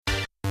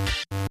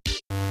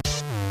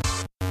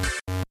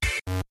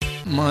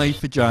My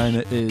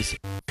vagina is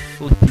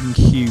flipping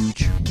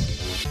huge.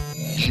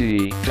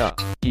 G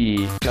dot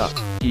E dot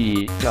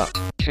E dot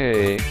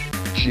K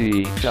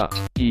G dot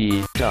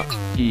E dot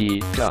E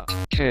dot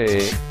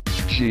K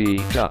G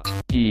dot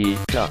E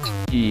dot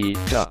E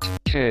dot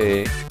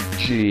K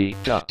G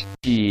dot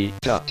E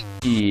dot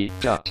E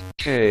dot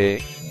K.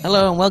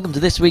 Hello and welcome to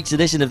this week's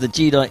edition of the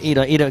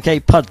G.E.E.K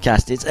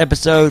podcast. It's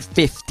episode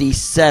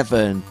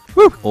 57.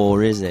 Woo!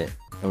 Or is it?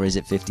 Or is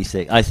it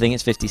 56? I think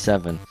it's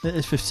 57. It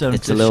is 57.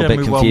 It's a little bit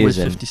Shenmue confusing. 1 was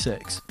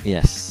 56.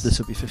 Yes. This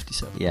will be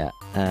 57.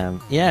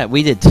 Yeah,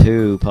 we did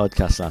 2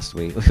 podcasts last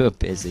week. We were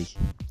busy.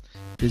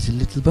 Busy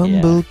little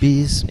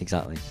bumblebees.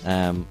 Exactly.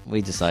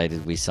 We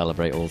decided we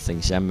celebrate all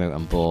things Shenmue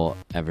and bore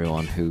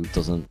everyone who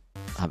doesn't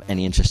have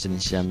any interest in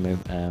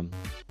Shenmue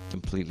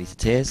completely to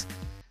tears.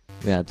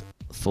 We had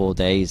 4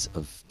 days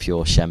of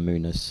pure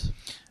Shenmue-ness.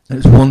 It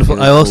was wonderful. It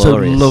was I also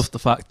glorious. love the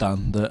fact,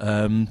 Dan,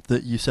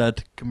 that you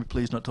said, "Can we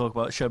please not talk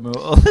about Shenmue at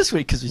all this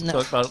week?" Because we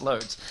talked about it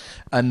loads.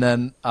 And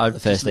then The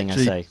first thing I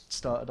say.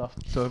 started off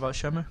talking about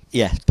Shenmue.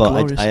 Yeah, but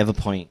Glorious. I have a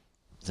point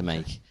to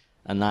make,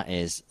 and that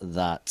is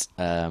that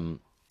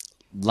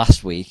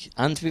last week,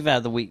 and to be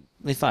fair,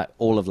 in fact,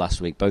 all of last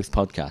week, both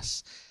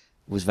podcasts,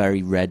 was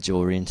very Reg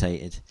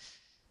orientated.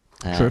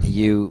 True.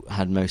 You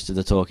had most of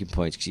the talking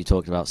points because you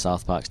talked about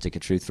South Park Stick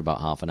of Truth for about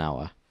half an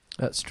hour.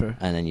 That's true.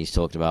 And then you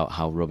talked about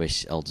how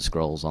rubbish Elder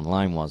Scrolls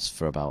Online was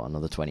for about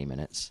another 20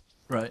 minutes.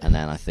 Right. And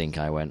then I think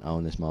I went, "Oh,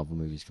 and this Marvel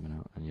movie's coming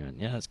out." And you went,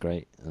 "Yeah, that's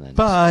great." And then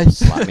Bye.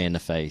 slapped me in the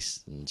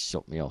face and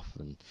shut me off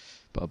and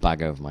put a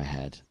bag over my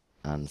head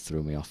and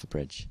threw me off a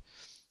bridge.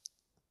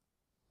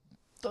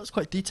 That was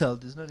quite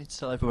detailed. There's no need to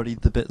tell everybody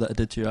the bit that I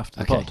did to you after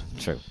the Okay, pod.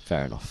 true,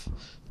 fair enough.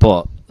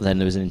 But then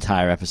there was an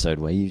entire episode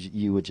where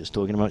you were just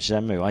talking about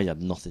Shenmue. I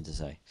had nothing to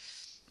say.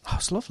 Oh,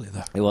 it's lovely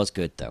though. It was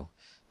good though.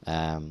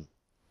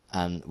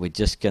 And we're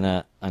just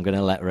I'm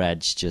gonna let Reg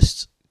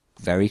just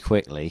very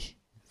quickly,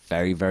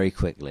 very, very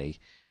quickly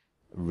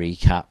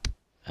recap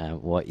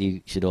what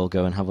you should all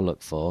go and have a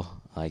look for,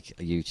 like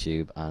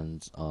YouTube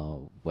and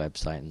our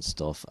website and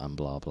stuff and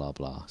blah, blah,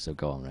 blah. So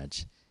go on, Reg.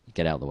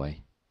 Get out of the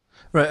way.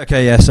 Right,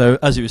 okay, yeah, so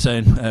as you were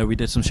saying, we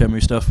did some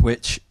Shenmue stuff,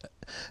 which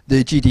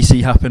the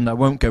GDC happened. I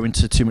won't go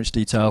into too much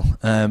detail.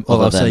 All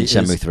Although I'll say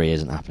Shenmue is, 3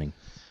 isn't happening.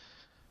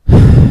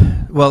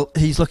 well,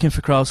 he's looking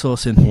for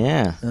crowdsourcing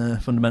Yeah.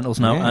 fundamentals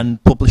now, Yeah.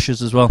 and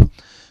publishers as well,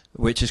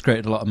 which has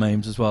created a lot of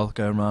memes as well,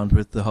 going around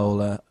with the whole,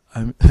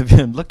 I'm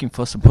looking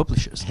for some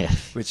publishers, Yeah.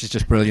 which is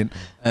just brilliant.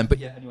 But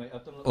yeah, anyway,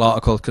 I've done a little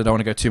article because I don't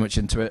want to go too much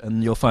into it,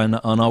 and you'll find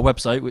that on our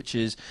website, which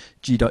is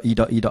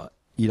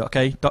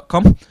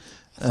g.e.e.k.com.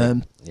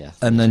 Yeah.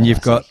 And then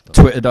you've got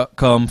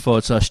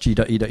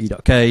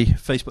twitter.com/g.e.e.k,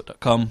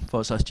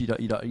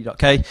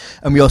 facebook.com/g.e.e.k,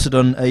 and we also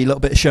done a little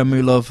bit of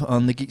Shenmue love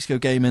on the Geeks Go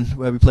Gaming,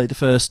 where we played the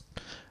first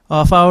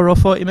half hour or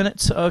 40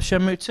 minutes of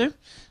Shenmue 2.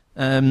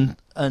 And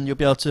you'll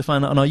be able to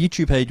find that on our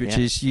YouTube page, which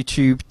is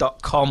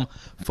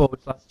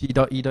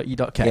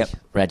youtube.com/g.e.e.k. Yep.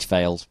 Reg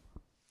failed.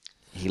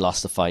 He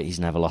lost a fight he's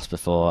never lost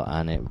before,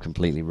 and it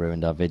completely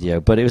ruined our video.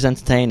 But it was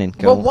entertaining.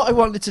 Go Well, on. what I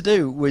wanted to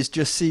do was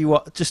just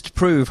to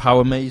prove how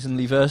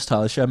amazingly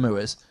versatile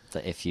Shenmue is.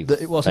 That if you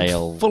That it wasn't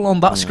fail, full on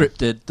that yeah.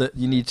 scripted, that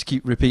you need to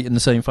keep repeating the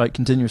same fight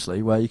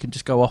continuously, where you can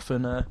just go off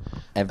and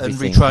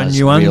everything retry a has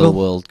new real angle.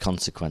 world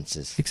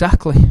consequences.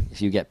 Exactly.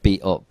 If you get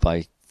beat up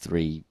by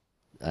 3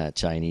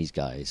 Chinese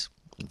guys,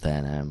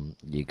 then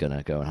you're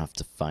gonna go and have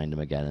to find them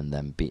again and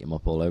then beat them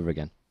up all over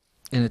again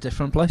In a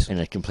different place. in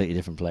a completely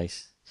different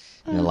place,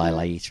 in a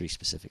Lila eatery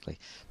specifically.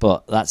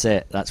 But that's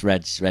it. That's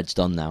Reg's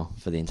done now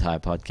for the entire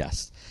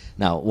podcast.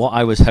 Now, what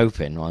I was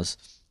hoping was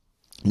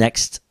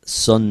next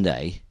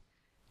Sunday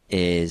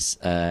is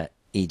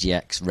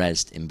EGX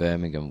Rezzed in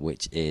Birmingham,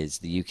 which is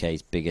the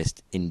UK's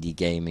biggest indie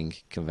gaming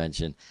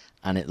convention,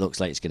 and it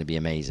looks like it's going to be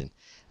amazing.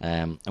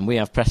 And we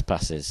have press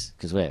passes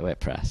because we're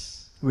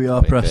press. We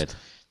are We're press. good.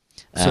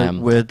 So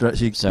we're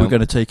going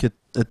to take a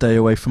day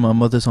away from our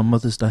mothers on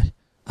Mother's Day.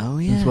 Oh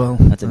yeah, as well. I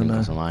didn't And, think it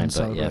was mine, and but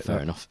yeah, celebrate fair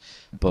that. enough.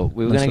 But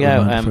we were Nice going to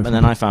little go, reminder for and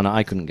then I found out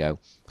I couldn't go.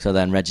 So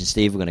then Reg and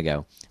Steve were going to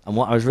go, and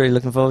what I was really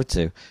looking forward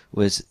to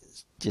was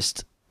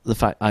just the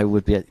fact I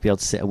would be able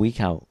to sit a week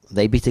out.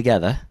 They'd be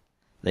together,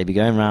 they'd be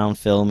going around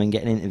filming,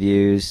 getting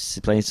interviews,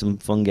 playing some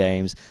fun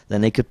games. Then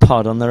they could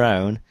pod on their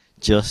own,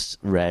 just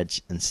Reg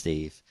and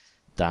Steve.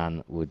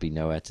 Dan would be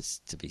nowhere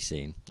to be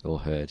seen or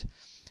heard.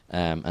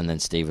 And then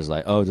Steve was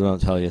like, "Oh, don't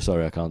tell you,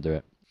 sorry, I can't do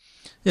it."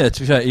 Yeah,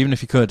 to be fair, even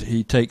if he could,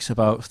 he takes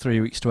about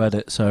 3 weeks to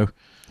edit, so...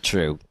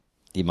 True.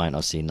 You might not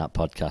have seen that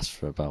podcast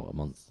for about a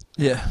month.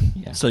 Yeah.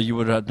 Yeah. So you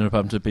would have ended up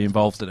having to be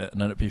involved in it, and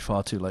then it'd be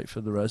far too late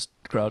for the Res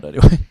crowd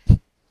anyway.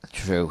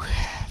 True,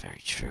 very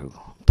true.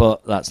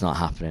 But that's not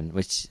happening,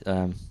 which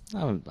I'm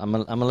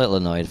a little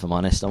annoyed, if I'm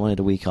honest. I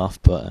wanted a week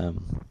off, but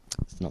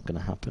it's not going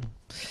to happen.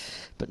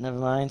 But never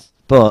mind.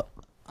 But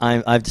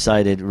I've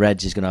decided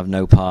Reg is going to have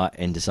no part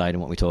in deciding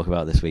what we talk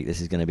about this week.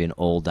 This is going to be an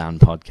all Dan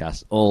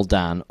podcast. All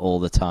Dan, all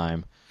the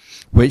time.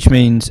 Which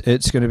means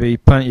it's going to be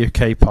plenty of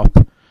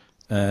K-pop.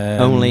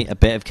 Only a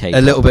bit of K-pop.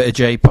 A little bit of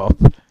J-pop.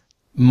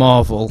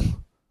 Marvel.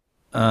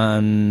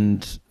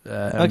 and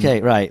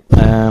Okay, right.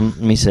 Let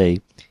me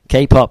see.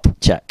 K-pop,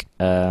 check.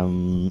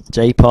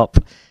 J-pop,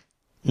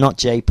 not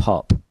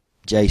J-pop.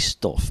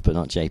 J-stuff, but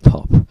not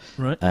J-pop.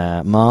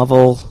 right.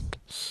 Marvel.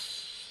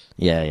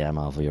 Yeah,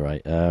 Marvel, you're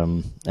right.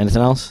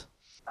 Anything else?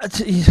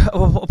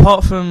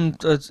 Apart from,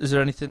 is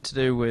there anything to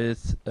do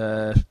with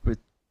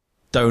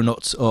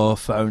donuts or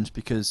phones?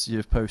 Because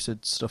you've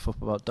posted stuff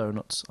up about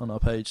donuts on our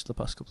page the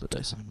past couple of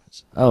days.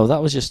 Oh,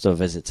 that was just a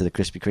visit to the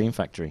Krispy Kreme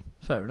factory.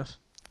 Fair enough.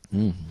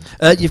 Mm.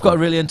 You've got a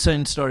really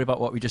entertaining story about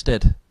what we just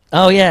did.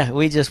 Oh, yeah,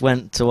 we just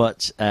went to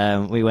watch,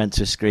 we went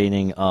to a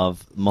screening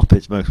of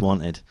Muppets Most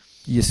Wanted.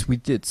 Yes, we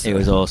did. It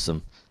was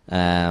awesome.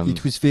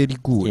 It was very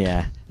good.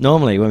 Yeah.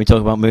 Normally, when we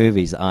talk about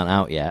movies that aren't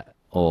out yet,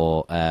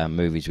 or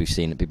movies we've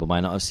seen that people might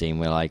not have seen,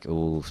 we're like,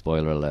 oh,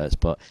 spoiler alerts,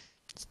 but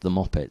it's the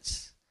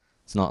Muppets.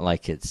 It's not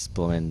like it's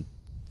blooming,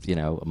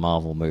 a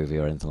Marvel movie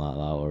or anything like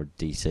that, or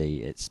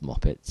DC. It's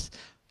Muppets.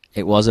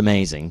 It was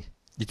amazing.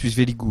 It was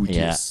very good,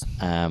 Yeah. yes.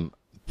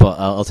 But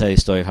I'll tell you a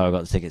story of how I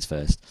got the tickets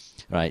first.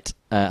 Right.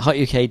 Hot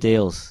UK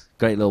Deals.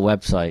 Great little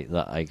website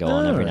that I go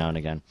on every now and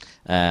again.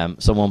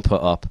 Someone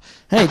put up,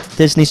 hey,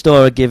 Disney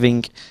Store are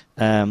giving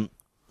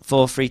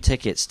 4 free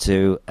tickets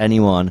to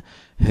anyone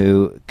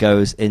who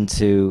goes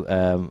into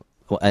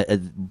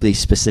these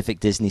specific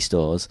Disney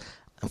stores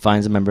and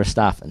finds a member of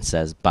staff and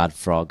says Bad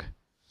Frog.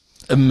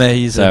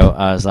 Amazing. So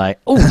I was like,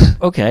 oh,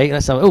 okay,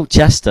 let's have,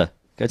 Chester.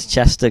 Go to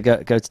Chester, go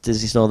to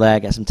Disney Store there,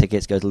 get some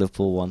tickets, go to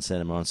Liverpool One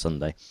Cinema on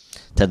Sunday.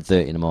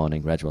 10:30 in the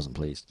morning. Reg wasn't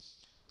pleased.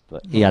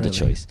 But he had a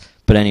choice.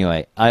 But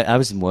anyway, I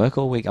was in work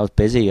all week. I was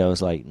busy. I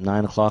was like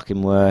 9 o'clock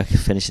in work,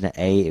 finishing at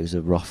 8. It was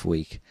a rough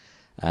week.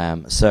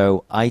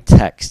 So I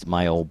text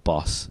my old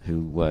boss,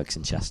 who works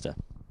in Chester,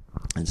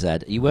 and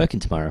said, are you working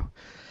tomorrow?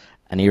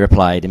 And he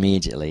replied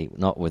immediately,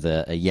 not with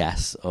a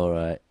yes or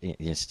a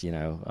just,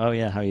 oh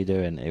yeah, how you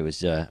doing? It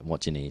was,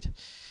 what do you need?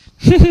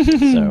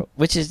 So,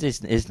 which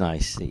is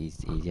nice. He'd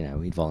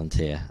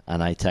volunteer.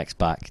 And I text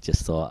back,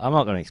 just thought, I'm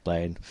not going to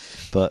explain,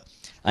 but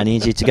I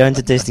need you to go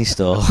into Disney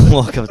Store,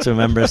 walk up to a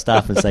member of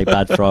staff and say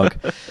Bad Frog.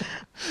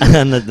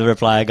 And the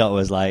reply I got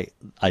was like,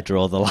 I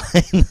draw the line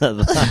at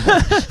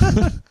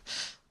that.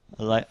 I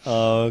was like,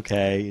 oh,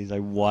 okay. He's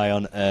like, why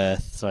on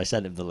earth? So I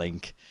sent him the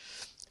link.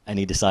 And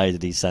he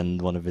decided he'd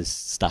send one of his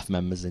staff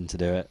members in to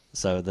do it.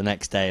 So the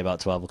next day,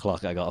 about 12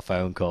 o'clock, I got a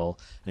phone call.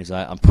 And he's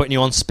like, I'm putting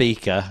you on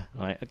speaker. I'm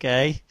like,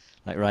 okay.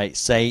 Like, right,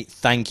 say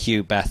thank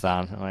you,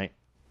 Bethan. I'm like,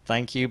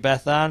 thank you,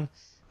 Bethan.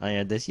 I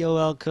had this, you're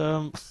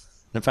welcome.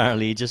 And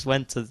apparently he just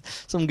went to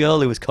some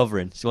girl who was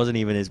covering. She wasn't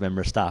even his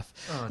member of staff.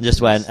 Oh, and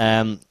just went,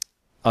 I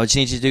just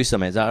need you to do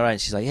something. Is that all right? And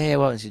she's like, yeah,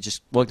 well, and she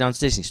just walk down to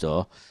Disney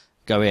Store,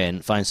 go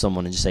in, find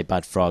someone and just say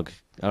Bad Frog.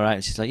 All right?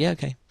 And she's like, yeah,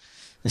 okay.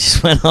 And she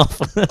just went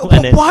off.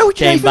 Why would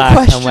you came even back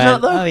question and went,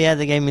 that, though? oh, yeah,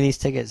 they gave me these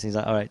tickets. And he's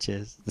like, all right,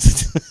 cheers.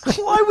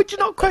 Why would you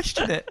not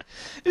question it?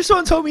 If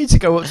someone told me to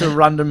go up to a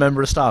random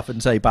member of staff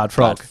and say Bad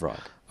Frog,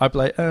 I'd be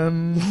like,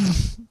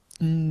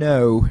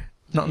 no.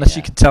 Not unless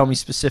you could tell me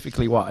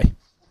specifically why.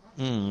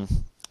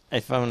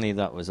 If only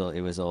that was all.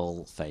 It was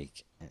all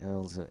fake.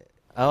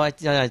 I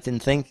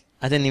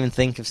didn't even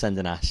think of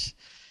sending Ash.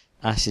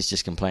 Ash is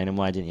just complaining,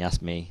 why didn't you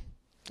ask me?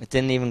 It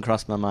didn't even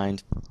cross my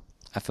mind.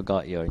 I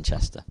forgot you're in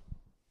Chester.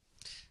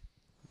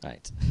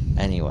 Right.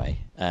 Anyway,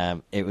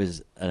 it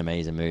was an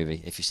amazing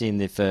movie. If you've seen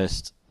the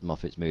first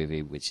Muppets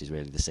movie, which is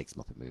really the 6th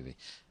Muppet movie,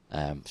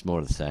 it's more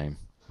of the same.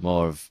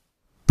 More of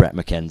Brett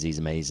McKenzie's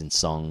amazing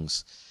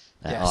songs.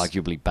 Yes.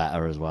 Arguably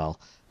better as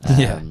well.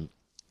 Yeah.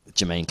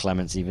 Jermaine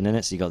Clement's even in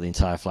it, so you got the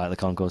entire Flight of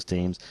the Conchords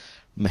teams.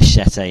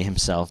 Machete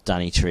himself,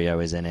 Danny Trio,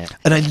 is in it.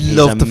 And I He's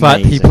love the fact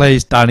he amazing.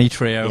 plays Danny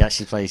Trio. He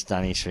actually plays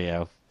Danny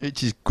Trio.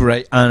 Which is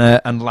great.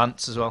 And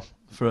Lance as well,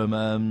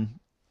 from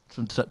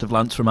Detective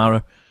Lance from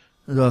Arrow.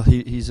 Well,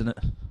 he's in it.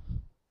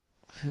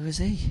 Who is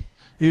he?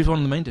 He was one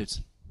of the main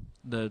dudes.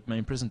 The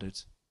main prison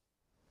dudes.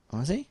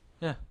 Was he?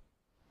 Yeah.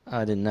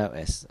 I didn't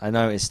notice. I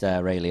noticed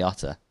Ray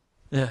Liotta.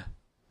 Yeah.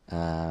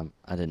 I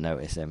didn't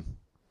notice him.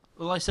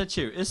 Well, I said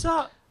to you, is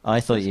that... I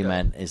thought This you guy?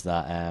 meant, is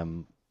that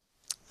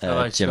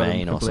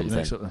Jermaine or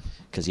something?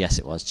 Because yes,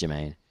 it was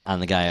Jermaine.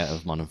 And the guy out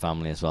of Modern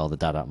Family as well, the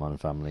dad out of Modern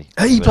Family.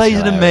 He was plays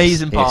an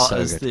hilarious. amazing He was part so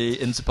as good. the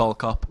Interpol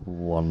cop.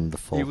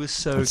 Wonderful. He was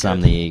so and good.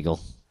 Sam the Eagle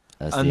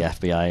as And- the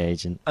FBI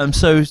agent. I'm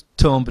so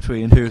torn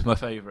between who's my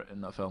favourite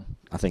in that film.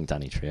 I think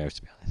Danny Trio,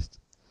 to be honest.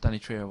 Danny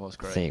Trio was I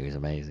great. think he was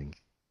amazing.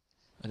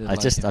 didn't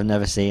like him. I've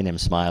never seen him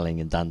smiling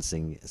and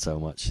dancing so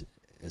much.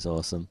 It's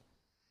awesome.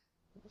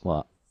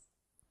 What?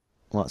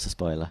 What's a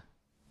spoiler?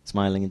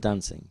 Smiling and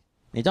dancing.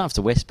 You don't have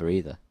to whisper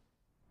either.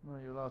 No,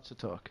 you're allowed to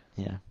talk.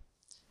 Yeah.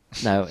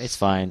 No, it's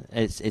fine.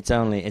 It's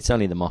only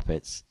the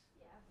Muppets.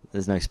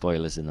 There's no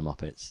spoilers in the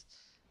Muppets.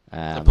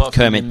 Apart from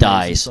Kermit the amazing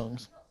dies.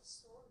 songs.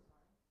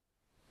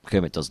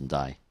 Kermit doesn't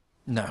die,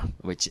 No.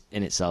 which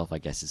in itself I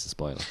guess is a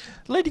spoiler.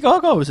 Lady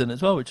Gaga was in it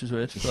as well, which was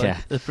weird. For Yeah.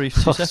 a brief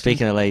 2 seconds.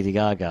 Speaking of Lady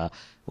Gaga,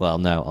 well,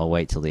 no, I'll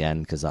wait till the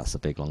end because that's a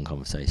big long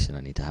conversation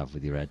I need to have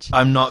with you, Reg.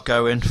 I'm not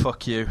going.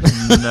 Fuck you.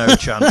 No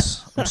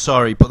chance. I'm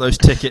sorry, but those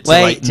tickets are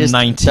Wait, like just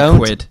 90 don't,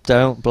 quid.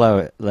 Don't blow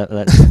it.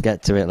 Let's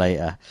get to it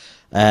later.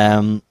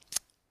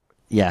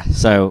 yeah.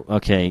 So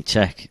okay,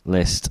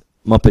 checklist.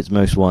 Muppets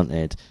Most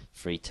Wanted.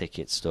 Free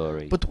ticket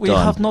story. But we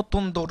Done. have not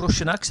done the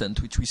Russian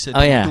accent, which we said Oh,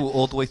 we'd yeah. do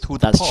all the way through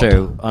the That's pod.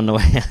 true. On the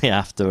way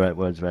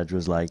afterwards, Reg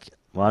was like,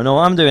 "Well, I know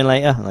what I'm doing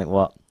later." I'm like,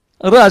 "What?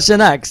 A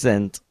Russian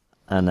accent?"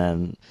 And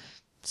then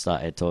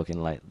started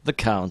talking like the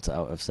Count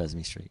out of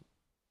Sesame Street.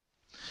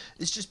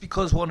 It's just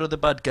because one of the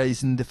bad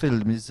guys in the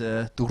film is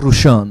the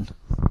Russian,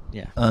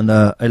 Yeah, and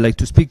I like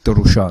to speak the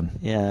Russian.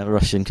 yeah,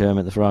 Russian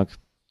Kermit the Frog.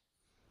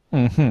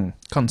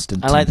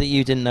 Constant. I like that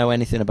you didn't know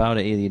anything about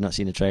it either. You'd not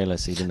seen the trailer,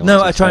 so you didn't know. No,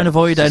 what to I try and expect.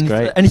 avoid Which is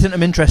great. anything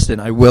I'm interested in.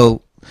 I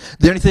will.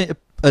 The only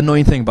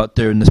annoying thing about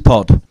doing this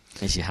pod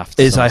Is you have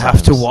to. is I have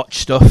to sometimes. watch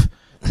stuff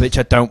which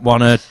I don't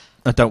want to.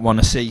 I don't want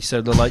to see.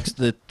 So the likes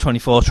the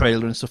 24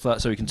 trailer and stuff like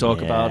that, so we can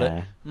talk about it.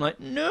 Yeah. I'm like,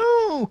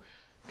 no,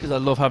 because I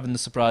love having the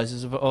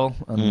surprises of it all,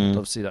 and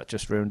obviously that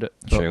just ruined it.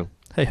 But True.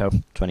 hey ho.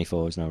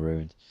 24 is now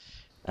ruined.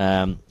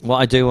 What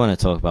I do want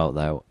to talk about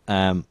though,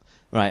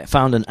 right, I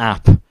found an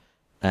app,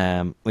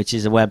 which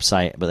is a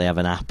website, but they have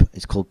an app.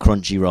 It's called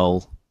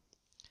Crunchyroll,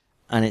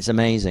 and it's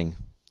amazing.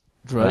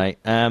 Right.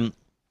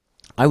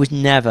 I was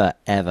never,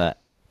 ever,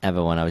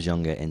 ever when I was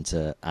younger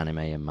into anime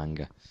and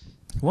manga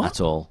What?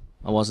 at all.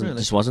 I wasn't. Really?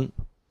 Just wasn't.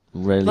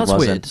 Really That's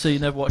wasn't. weird. So you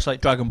never watched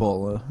like Dragon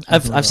Ball? Or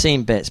I've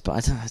seen bits, but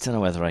I don't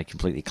know whether I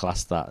completely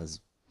class that as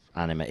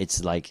anime.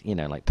 It's like,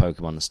 like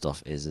Pokemon and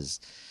stuff is as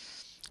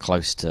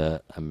close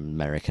to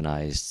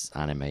Americanized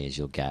anime as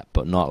you'll get,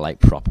 but not like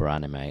proper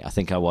anime. I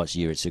think I watched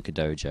Yuritsuka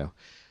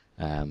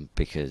Dojo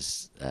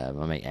because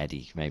my mate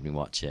Eddie made me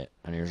watch it,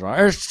 and he was like,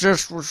 "It's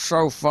just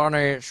so funny.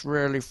 It's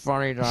really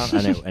funny,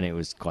 Dan," and it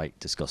was quite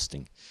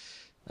disgusting.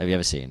 Have you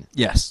ever seen it?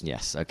 Yes.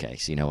 Yes. Okay,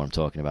 so you know what I'm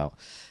talking about.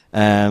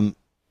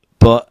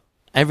 But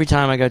every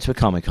time I go to a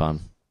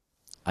Comic-Con,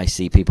 I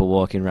see people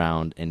walking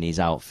around in these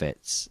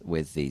outfits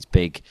with these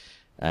big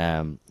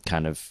kind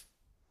of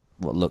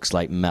what looks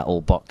like metal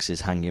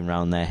boxes hanging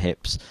around their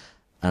hips,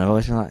 and I've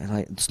always been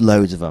like it's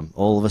loads of them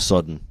all of a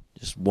sudden.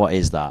 Just what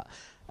is that?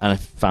 And I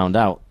found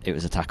out it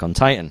was Attack on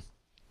Titan.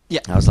 Yeah.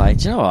 I was like,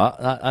 do you know what?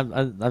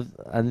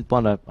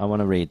 I want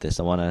to read this.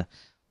 I want to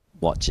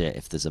watch it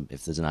if there's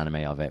an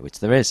anime of it, which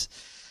there is,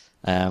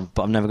 but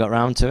I've never got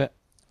round to it.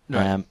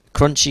 Right.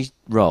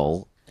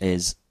 Crunchyroll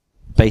is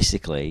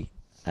basically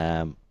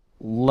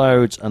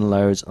loads and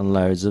loads and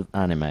loads of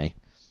anime,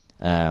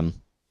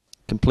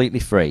 completely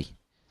free,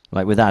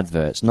 like with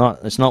adverts.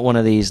 It's not one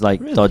of these like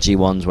Really? dodgy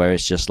ones where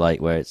it's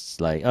like,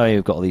 oh,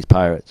 you've got all these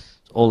pirates.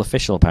 It's all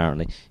official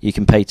apparently. You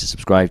can pay to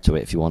subscribe to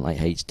it if you want like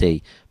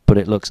HD, but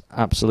it looks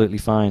absolutely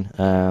fine.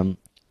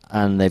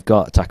 And they've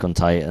got Attack on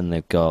Titan.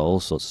 They've got all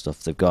sorts of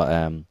stuff. They've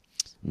got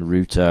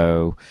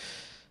Naruto.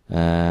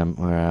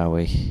 Where are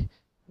we?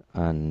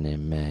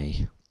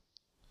 Anime.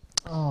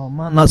 Oh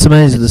man, that's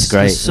amazing. It's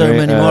great. There's so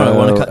many more I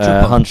want to catch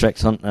up on. Hunter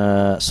x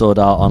Hunter, Sword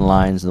Art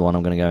Online is the one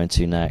I'm going to go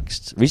into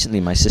next. Recently,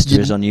 my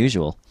sister is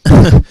unusual.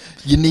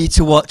 You need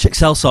to watch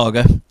Excel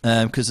Saga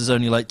because there's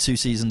only like 2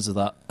 seasons of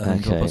that, or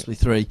Okay. possibly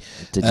 3.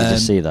 Did you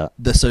just see that?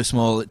 They're so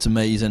small, it's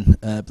amazing,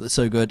 but they're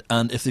so good.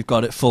 And if they've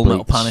got it, Full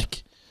Metal Bleach.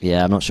 Panic.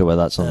 Yeah, I'm not sure where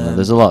that's on there. Um,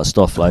 There's a lot of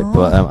stuff but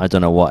oh. I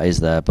don't know what is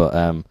there.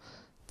 But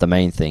the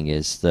main thing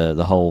is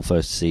the whole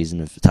first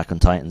season of Attack on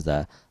Titan's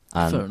there,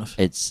 and Fair enough.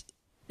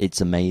 it's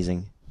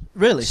amazing.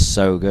 Really? It's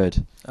so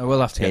good. I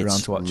will have to get around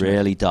It's to watching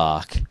really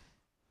dark.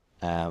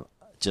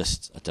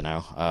 Just I don't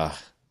know.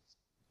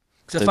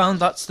 Because I found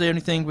that's the only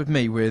thing with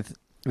me with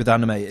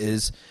anime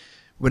is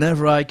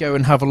whenever I go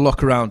and have a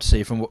look around to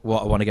see if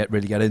what I want to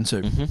really get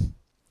into,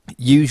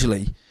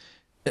 usually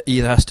it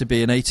either has to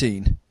be an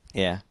 18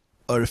 Yeah,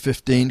 or a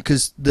 15.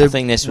 Because I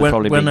think this would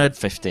probably be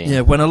 15.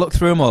 Yeah, when I look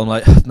through them all, I'm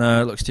like,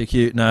 no, it looks too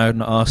cute. No,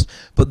 not asked.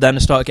 But then I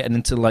start getting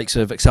into the likes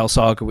of Excel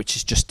Saga, which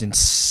is just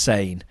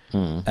insane.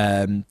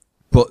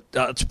 But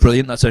that's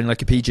brilliant. That's only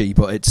like a PG,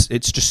 but it's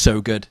just so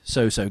good,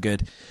 so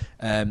good.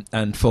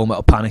 And Full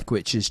Metal Panic,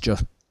 which is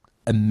just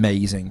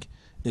amazing.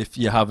 If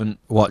you haven't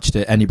watched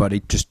it,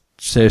 anybody, just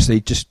seriously,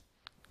 just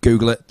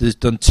Google it. There's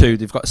done 2.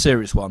 They've got a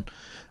serious one,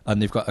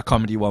 and they've got a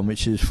comedy one,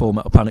 which is Full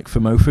Metal Panic for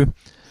Mofu.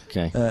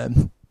 Okay.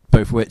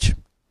 Both of which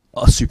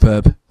are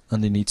superb,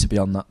 and they need to be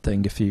on that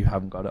thing if you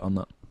haven't got it on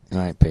that.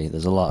 Right, P.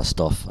 There's a lot of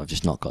stuff. I've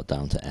just not got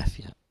down to F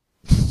yet.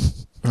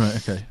 Right,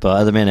 okay.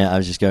 But at the minute, I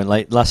was just going,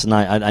 like, last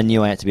night, I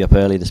knew I had to be up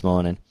early this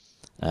morning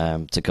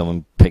to come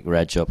and pick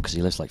Reg up, because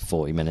he lives like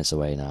 40 minutes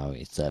away now.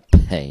 It's a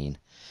pain.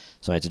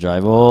 So I had to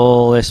drive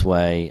all this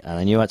way, and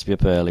I knew I had to be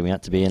up early. We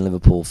had to be in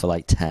Liverpool for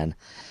like 10.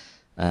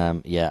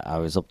 Yeah, I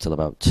was up till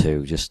about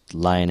 2, just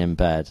lying in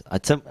bed. I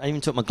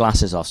even took my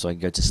glasses off so I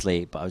could go to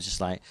sleep, but I was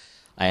just like,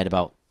 I had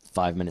about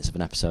 5 minutes of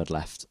an episode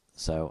left.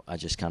 So I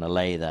just kind of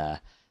lay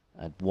there.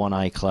 I had one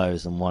eye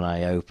closed and one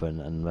eye open,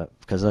 and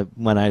because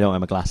when I don't wear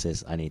my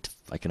glasses, I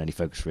can only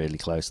focus really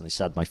close. And I just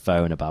had my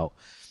phone about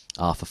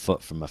half a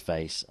foot from my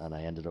face, and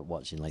I ended up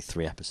watching like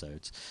 3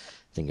 episodes.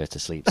 Didn't go to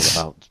sleep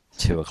till about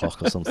 2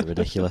 o'clock or something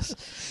ridiculous.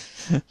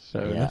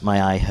 Yeah,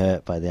 my eye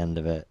hurt by the end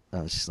of it.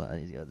 I was just like, I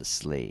need to go to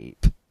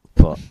sleep.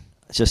 But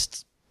it's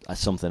just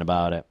something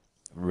about it,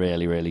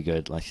 really, really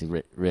good. Like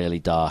really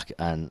dark,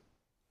 and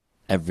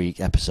every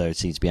episode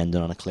seems to be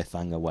ending on a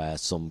cliffhanger where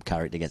some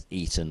character gets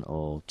eaten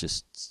or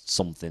just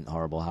something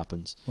horrible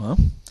happens. Well,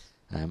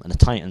 and the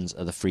Titans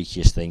are the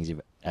freakiest things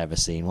you've ever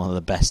seen. One of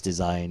the best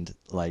designed,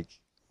 like,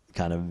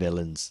 kind of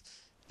villains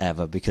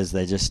ever, because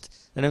they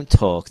don't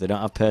talk, they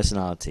don't have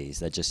personalities,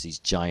 they're just these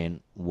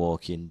giant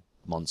walking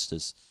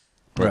monsters.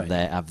 But Right.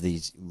 they have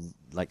these,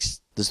 like,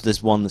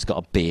 there's one that's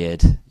got a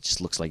beard, it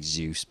just looks like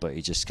Zeus, but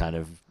he just kind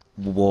of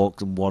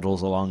walks and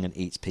waddles along and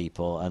eats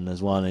people. And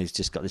there's one who's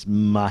just got this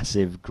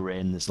massive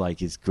grin that's like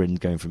his grin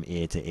going from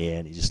ear to ear,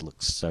 and he just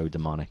looks so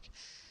demonic.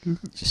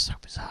 It's just so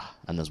bizarre.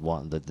 And there's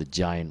one, the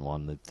giant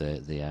one,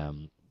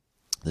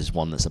 there's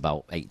one that's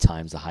about 8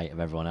 times the height of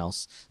everyone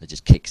else that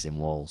just kicks in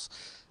walls.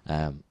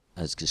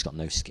 Has just got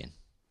no skin.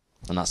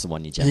 And that's the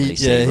one you generally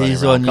see. Yeah,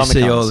 he's the one you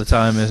see Comic-Cons. all the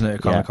time, isn't it?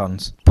 At Yeah.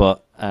 Comic-Cons.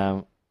 But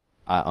I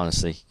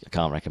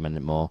can't recommend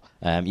it more.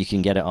 You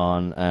can get it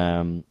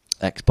on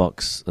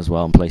Xbox as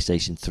well, and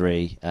PlayStation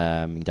 3. You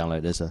can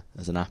download it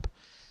as an app.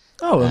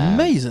 Oh,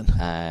 amazing!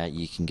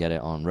 You can get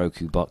it on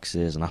Roku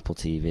boxes, on Apple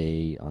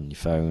TV, on your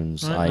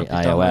phones, Right, I'll be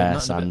downloading that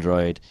iOS, in a bit.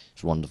 Android.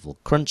 It's wonderful.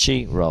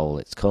 Crunchyroll,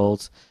 it's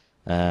called.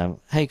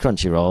 Hey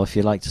Crunchyroll, if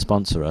you'd like to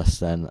sponsor us,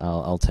 then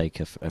I'll take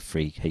a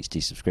free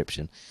HD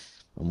subscription,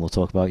 and we'll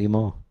talk about you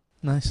more.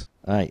 Nice.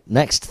 All right,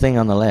 next thing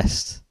on the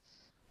list.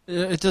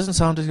 It doesn't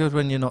sound as good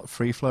when you're not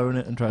free flowing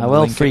it and trying I to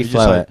will link free it. You're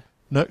just flow like, it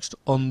next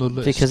on the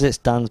list. because it's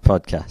Dan's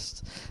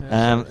podcast.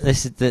 Yeah,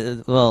 This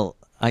is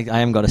I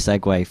haven't got a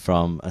segue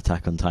from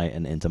Attack on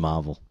Titan into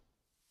Marvel.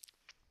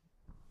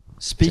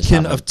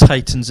 Speaking of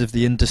titans of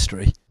the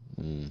industry,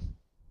 Don't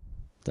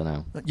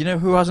know. you know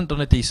who hasn't done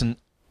a decent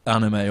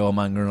anime or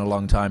manga in a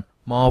long time?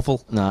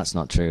 Marvel. No, that's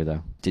not true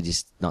though. Did you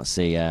not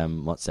see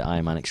what's it,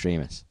 Iron Man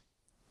Extremis?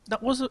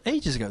 That was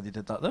ages ago they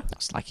did that, though.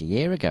 That's like a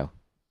year ago.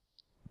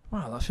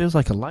 Wow, that feels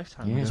like a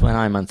lifetime Yeah, ago. it's when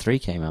Iron Man 3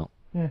 came out.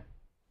 Yeah.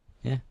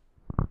 Yeah.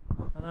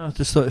 I know, I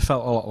just thought it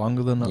felt a lot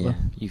longer than that, Yeah,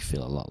 you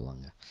feel a lot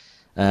longer.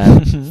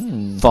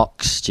 though.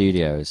 Fox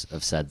Studios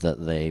have said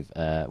that they've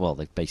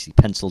basically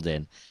penciled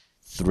in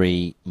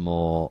 3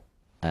 more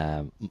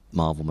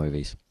Marvel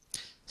movies.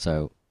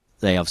 So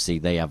they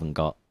haven't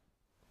got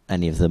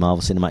any of the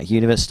Marvel Cinematic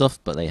Universe stuff,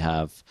 but they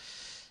have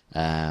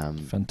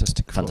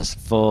Fantastic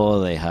Four,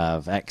 they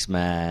have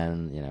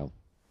X-Men,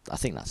 I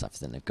think that's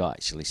everything they've got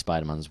actually.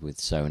 Spider-Man's with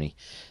Sony.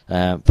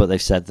 But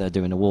they've said they're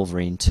doing a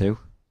Wolverine 2.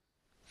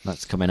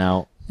 That's coming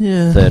out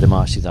Yeah. 3rd of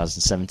March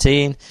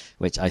 2017,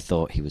 which I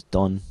thought he was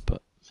done,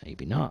 but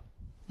maybe not.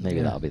 Maybe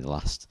Yeah. that'll be the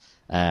last.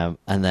 And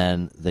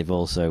then they've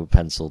also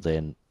penciled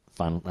in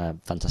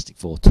Fantastic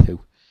Four 2.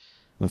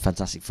 When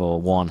Fantastic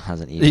Four 1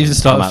 hasn't even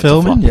started come out to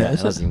filming flop yet, It is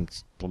it?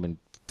 hasn't even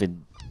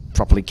been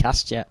properly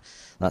cast yet.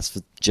 That's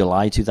for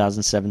July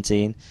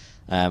 2017.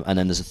 And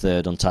then there's a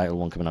third untitled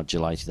one coming out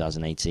July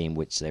 2018,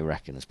 which they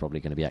reckon is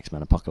probably going to be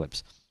X-Men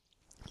Apocalypse,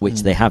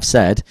 which they have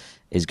said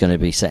is going to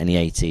be set in the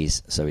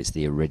 80s. So it's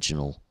the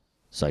original,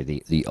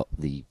 the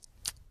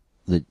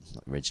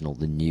original,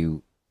 the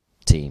new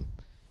team,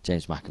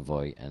 James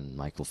McAvoy and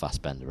Michael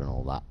Fassbender and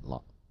all that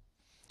lot.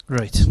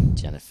 Right.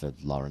 Jennifer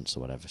Lawrence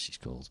or whatever she's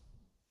called.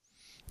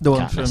 The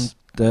one Katniss.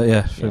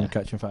 from Yeah.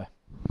 Catching Fire.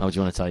 Oh, do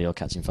you want to tell your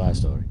Catching Fire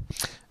story?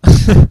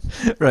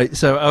 Right,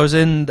 so I was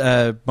in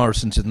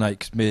Morrison's tonight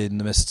because me and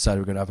the missus decided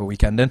we were going to have a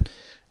weekend in.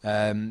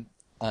 And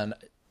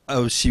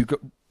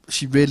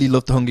she really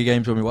loved the Hunger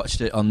Games when we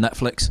watched it on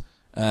Netflix.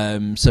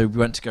 So we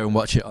went to go and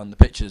watch it on the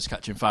pictures,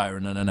 Catching Fire,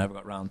 and then I never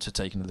got round to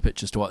taking the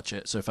pictures to watch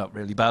it, so it felt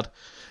really bad.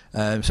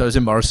 So I was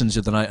in Morrison's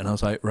the other night, and I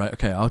was like, right,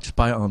 okay, I'll just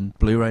buy it on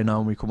Blu-ray now,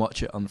 and we can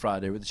watch it on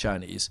Friday with the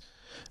Chinese.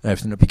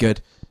 Everything will be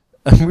good.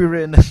 And we were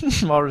in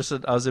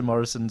Morrison. I was in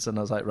Morrison's, and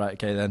I was like, right,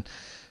 okay then.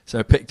 So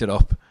I picked it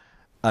up,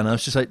 and I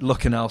was just like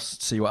looking else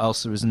to see what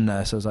else there was in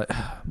there. So I was like,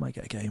 I might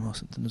get a game or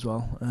something as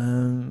well.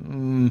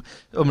 And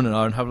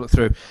have a look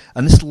through.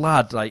 And this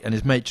lad, and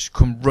his mate just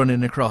come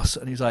running across,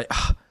 and he was like,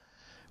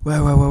 where,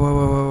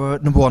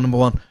 number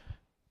one.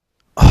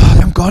 Oh, they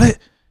haven't got it.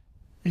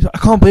 He's like, I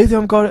can't believe they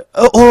haven't got it.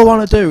 All I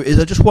want to do is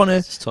I just want to...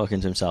 Just talking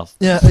to himself.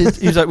 Yeah, he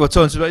was like, well,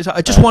 he's like,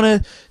 I just want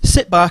to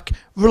sit back,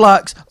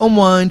 relax,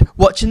 unwind,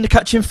 watching the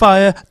Catching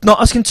Fire, not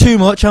asking too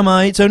much, am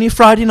I? It's only a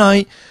Friday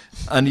night.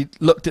 And he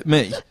looked at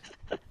me,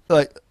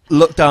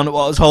 looked down at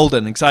what I was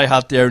holding, because I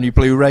had the only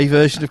Blu-ray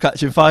version of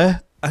Catching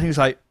Fire. And he was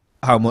like,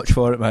 how much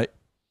for it, mate?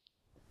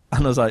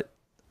 And I was like,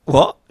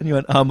 what? And he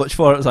went, how much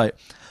for it? I was like,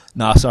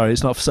 nah, sorry,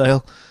 it's not for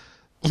sale.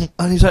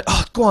 And he's like,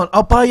 oh, go on,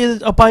 I'll buy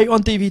it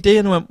on DVD.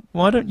 And I went,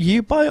 why don't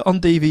you buy it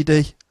on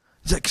DVD?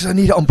 He's like, because I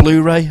need it on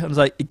Blu-ray. And I was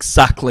like,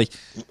 exactly.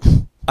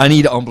 I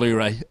need it on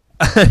Blu-ray.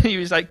 And he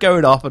was like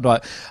going off and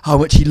like how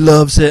much he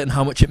loves it and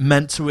how much it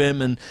meant to him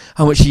and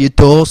how much he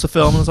adores the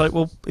film. And I was like,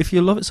 well, if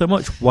you love it so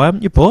much, why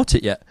haven't you bought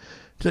it yet?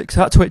 Because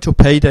I had to wait till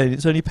payday, and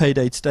it's only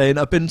payday today, and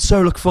I've been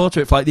so looking forward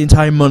to it for the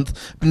entire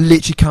month. Been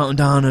literally counting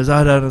down as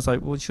I was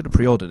like, well, you should have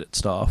pre-ordered it to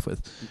start off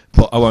with,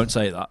 but I won't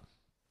say that.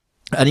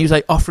 And he was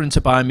like offering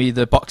to buy me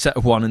the box set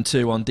of 1 and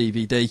 2 on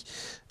DVD.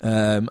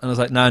 And I was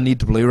like, nah, I need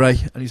the Blu-ray.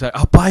 And he's like,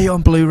 I'll buy it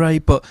on Blu-ray,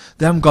 but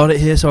they haven't got it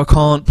here, so I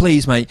can't.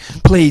 Please, mate,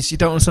 please. You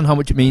don't understand how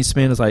much it means to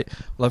me. And I was like,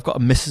 well, I've got a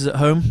missus at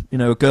home,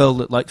 a girl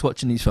that likes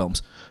watching these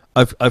films.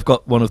 I've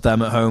got one of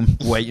them at home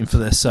waiting for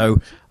this, so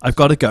I've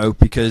got to go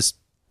because,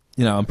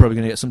 I'm probably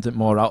going to get something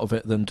more out of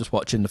it than just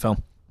watching the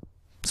film.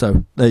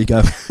 So there you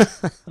go.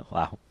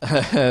 Wow.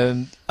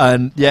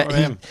 And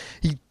yeah,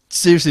 he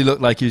seriously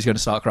looked like he was going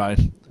to start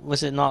crying.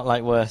 Was it not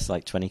worth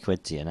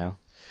 £20 to you?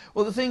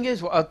 Well, the thing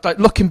is,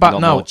 looking back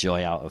now, more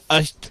joy out of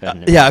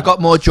I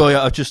got more joy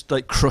out of just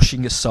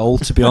crushing his soul,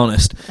 to be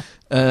honest.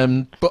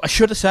 But I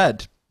should have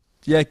said,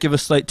 yeah, give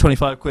us £25,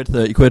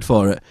 £30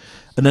 for it,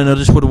 and then I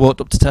just would have walked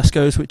up to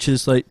Tesco's, which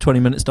is 20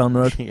 minutes down the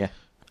road, yeah,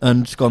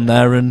 and gone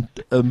there and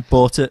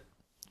bought it,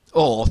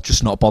 or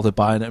just not bothered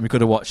buying it. And we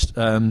could have watched.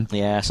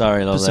 Yeah,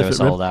 sorry, love, they were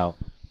sold out.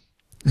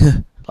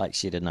 Like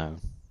she'd have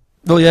known.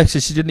 Well, yeah,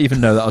 because she didn't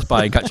even know that I was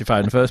buying Catching Fire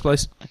in the first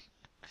place.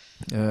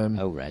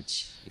 Reg.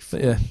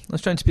 But yeah, I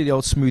was trying to be the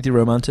old smoothie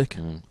romantic.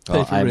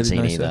 Well, I haven't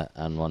seen either,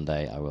 and one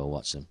day I will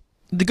watch them.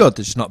 They're good,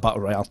 they're just not Battle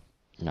Royale.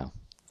 No.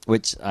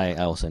 Which I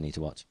also need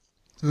to watch.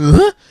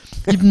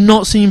 You've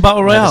not seen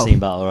Battle Royale? I've never seen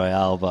Battle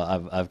Royale,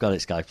 but I've got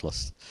it Sky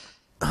Plus.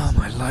 Oh,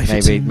 my life.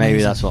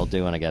 Maybe that's what I'll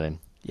do when I get in.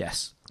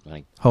 Yes.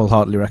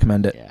 Wholeheartedly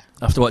recommend it. Yeah.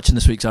 After watching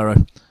this week's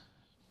Arrow.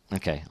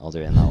 Okay, I'll do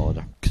it in that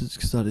order.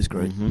 Because that is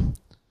great.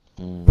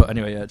 Mm-hmm. But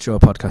anyway, it's your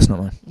podcast, not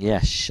mine. Yeah,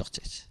 shut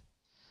it.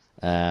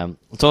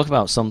 We'll talk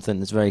about something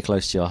that's very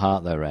close to your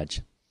heart, though,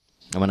 Reg.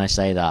 And when I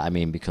say that, I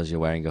mean because you're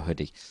wearing a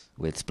hoodie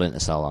with Splinter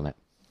Cell on it.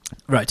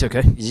 Right,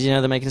 okay. Did you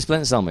know they're making a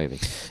Splinter Cell movie?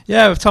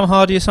 Yeah, with Tom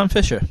Hardy and Sam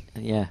Fisher.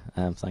 Yeah,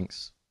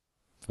 thanks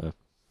for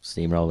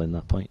steamrolling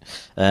that point.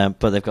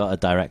 But they've got a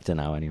director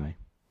now, anyway.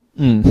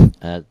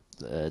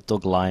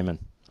 Doug Liman.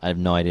 I have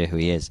no idea who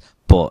he is,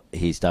 but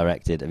he's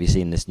directed... Have you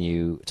seen this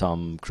new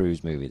Tom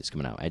Cruise movie that's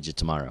coming out, Edge of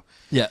Tomorrow?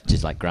 Yeah. Which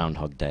is like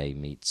Groundhog Day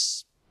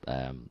meets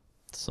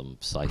some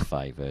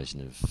sci-fi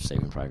version of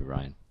Saving Private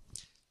Ryan.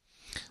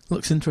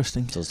 Looks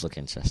interesting. It does look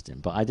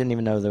interesting, but I didn't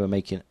even know they were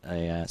making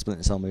a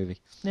Splinter Cell movie.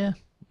 Yeah.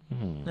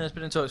 Yeah, it's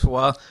been in talks for a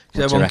while.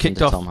 What Everyone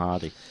kicked off. Tom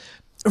Hardy?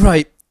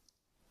 Right.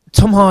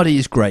 Tom Hardy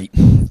is great.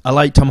 I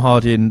like Tom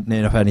Hardy in near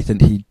enough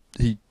anything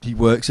he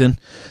works in.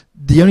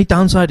 The only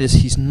downside is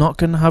he's not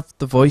going to have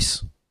the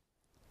voice.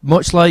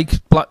 Much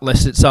like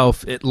Blacklist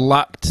itself, it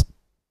lacked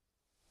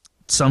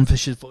Sam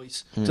Fisher's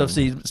voice. So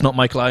obviously it's not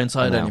Michael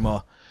Ironside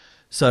anymore.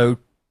 So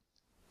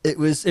it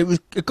was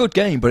a good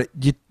game, but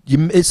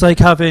it's like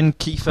having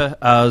Kiefer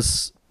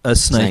as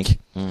Snake.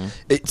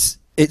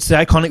 It's the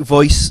iconic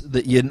voice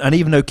that and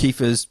even though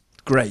Kiefer's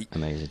great,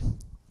 amazing,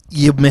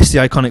 you miss the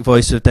iconic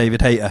voice of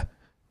David Hayter.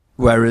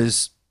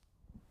 Whereas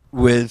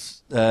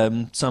with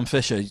Sam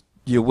Fisher,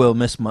 you will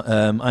miss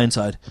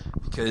Ironside,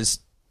 because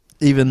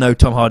even though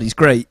Tom Hardy's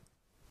great,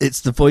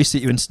 it's the voice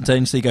that you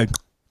instantaneously go,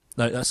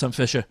 no, that's Sam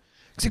Fisher.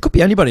 Because it could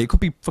be anybody. It could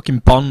be fucking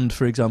Bond,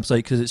 for example,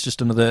 because it's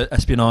just another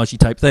espionage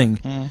type thing.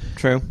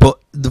 True. But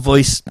the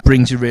voice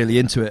brings you really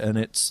into it, and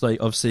it's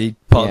obviously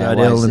part of the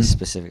ideal. Why does this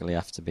specifically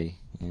have to be?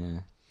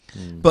 Yeah.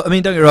 But I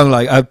mean, don't get me wrong.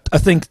 I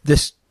think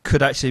this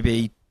could actually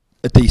be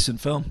a decent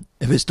film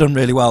if it's done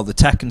really well. The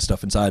tech and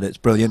stuff inside it's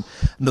brilliant.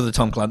 Another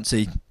Tom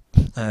Clancy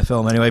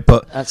film, anyway.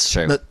 But that's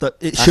true.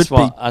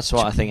 That's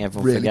what I think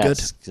everyone really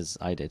forgets, because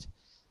I did.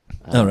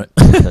 All right.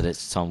 That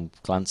it's Tom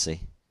Clancy.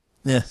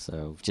 Yeah.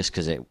 So just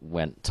because it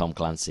went Tom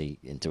Clancy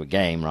into a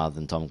game rather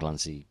than Tom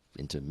Clancy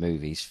into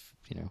movies,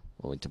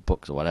 or into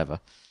books or whatever,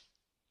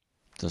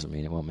 doesn't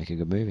mean it won't make a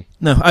good movie.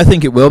 No, I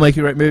think it will make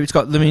a great movie. It's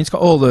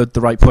got all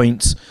the right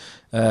points.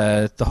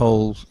 The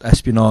whole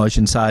espionage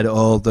inside it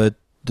all, the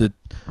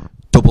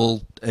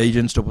double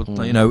agents,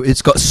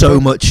 it's got so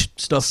much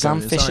stuff.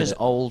 Sam Fisher's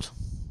old.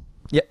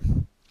 Yep.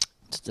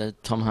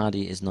 Tom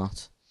Hardy is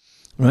not.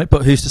 Right,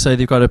 but who's to say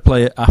they've got to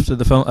play it after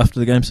the film, after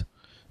the games?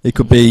 It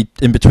could be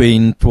in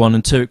between 1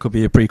 and 2. It could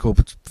be a prequel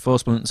before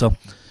Splinter Cell.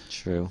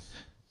 True.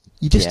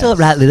 You just don't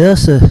rightly know,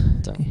 sir.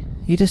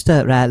 You just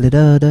don't rightly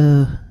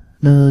know.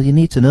 No, you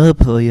need to know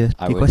before you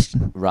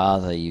question.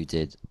 Rather you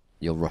did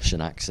your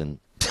Russian accent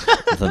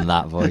than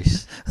that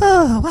voice.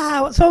 Oh,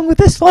 wow, what's wrong with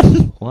this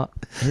one? What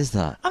is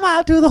that? I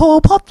might do the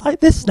whole pod like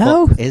this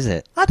now. What is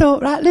it? I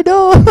don't rightly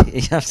know.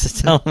 You have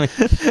to tell me.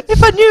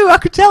 If I knew, I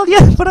could tell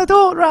you, but I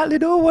don't rightly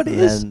know what it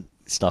is. Then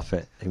stop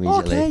it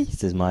immediately. Okay.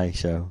 This is my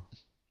show.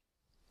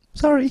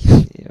 Sorry.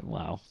 Yeah,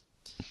 wow.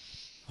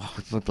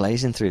 We're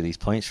blazing through these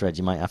points, Red.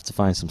 You might have to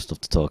find some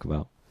stuff to talk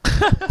about.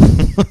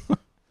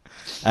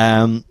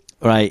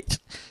 Right.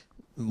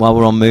 While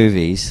we're on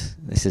movies,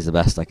 this is the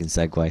best I can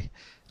segue.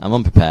 I'm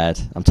unprepared.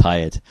 I'm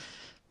tired.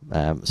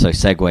 So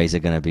segues are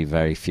going to be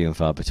very few and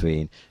far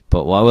between.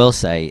 But what I will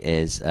say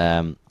is,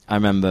 I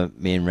remember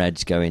me and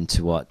Reg going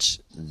to watch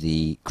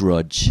The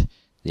Grudge,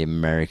 the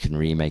American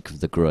remake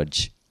of The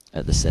Grudge,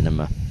 at the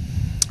cinema.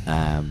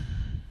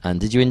 And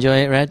did you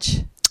enjoy it, Reg?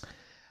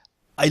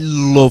 I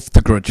love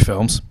the Grudge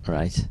films.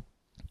 Right.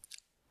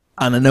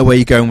 And I know where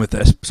you're going with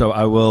this, so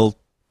I will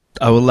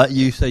let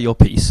you say your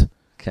piece.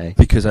 Okay.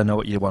 because I know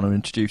what you want to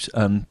introduce,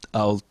 and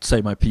I'll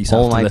say my piece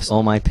after this.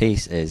 All my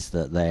piece is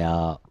that they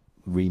are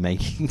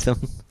remaking them.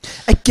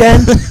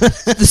 Again,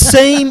 the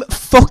same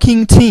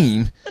fucking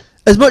team.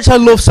 As much as I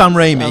love Sam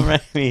Raimi, Sam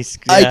Raimi's,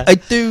 yeah. I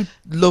do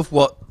love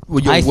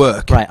your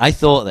work. Right, I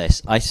thought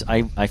this. I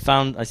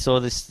saw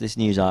this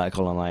news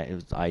article on like it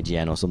was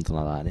IGN or something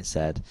like that, and it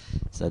said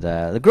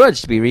The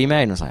Grudge to be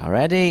remade. And I was like,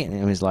 already? And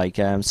it was like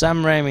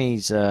Sam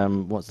Raimi's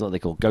what's what they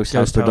call Ghost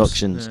House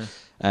Productions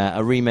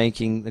are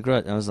remaking The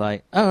Grudge. And I was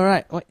like, oh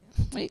right,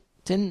 wait,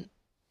 I'm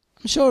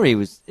sure it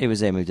was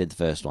him who did the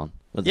first one.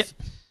 Yep.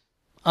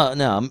 Oh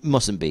no, it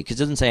mustn't be because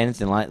it doesn't say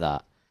anything like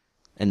that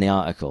in the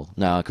article.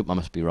 No, I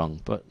must be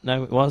wrong, but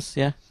no, it was.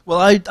 Yeah. Well,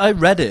 I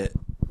read it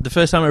the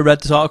first time I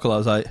read this article. I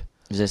was like,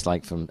 was this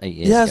like from 8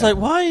 years ago? yeah, I was like,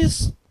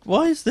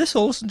 why is this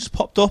all of a sudden just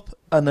popped up?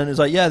 And then it was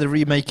like, yeah, they're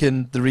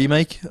remaking the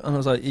remake, and I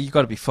was like, you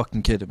got to be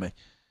fucking kidding me.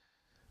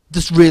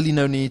 There's really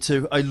no need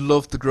to. I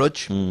love The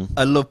Grudge.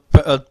 I love.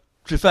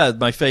 To be fair,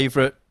 my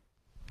favourite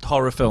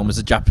horror film is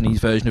a Japanese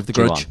version of The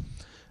Grudge.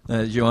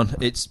 Ju-on.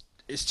 It's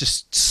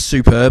just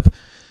superb.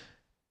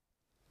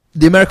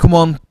 The American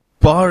one,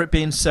 bar it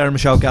being Sarah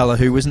Michelle Gellar,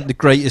 who wasn't the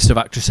greatest of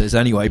actresses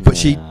anyway, but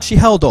she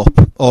held up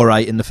all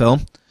right in the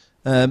film.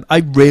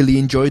 I really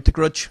enjoyed The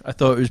Grudge. I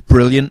thought it was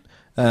brilliant.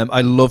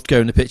 I loved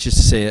going to pictures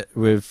to see it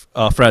with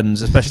our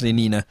friends, especially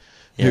Nina,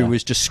 who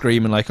was just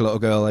screaming like a little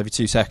girl every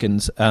 2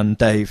 seconds, and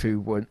Dave, who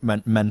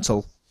went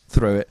mental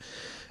through it.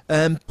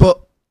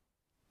 But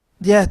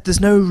yeah, there's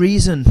no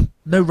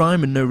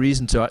rhyme and no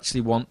reason to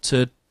actually want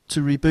to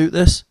reboot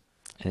this.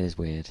 It is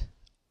weird.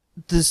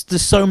 There's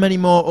so many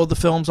more other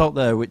films out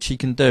there which he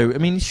can do. I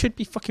mean, he should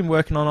be fucking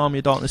working on Army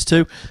of Darkness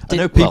too. I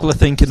know people are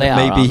thinking that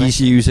maybe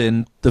he's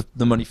using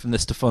the money from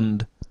this to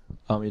fund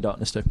Army of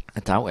Darkness too. I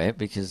doubt it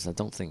because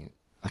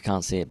I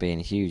can't see it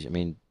being huge. I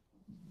mean,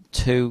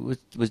 2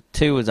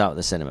 was out of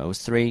the cinema.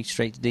 Was 3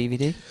 straight to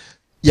DVD?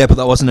 Yeah, but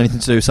that wasn't anything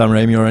to do with Sam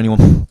Raimi or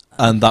anyone.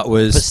 And that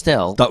was... But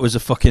still... That was a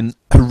fucking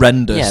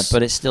horrendous... Yeah,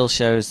 but it still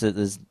shows that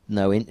there's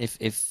no...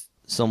 If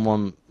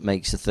someone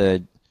makes a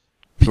third...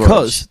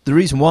 Because the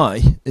reason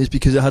why is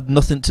because it had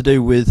nothing to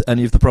do with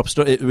any of the proper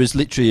stuff. It was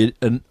literally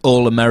an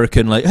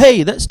all-American, like,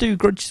 hey, let's do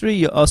Grudge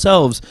 3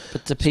 ourselves.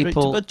 But do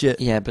people... budget.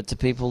 Yeah, but do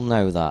people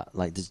know that?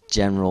 Like, the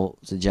general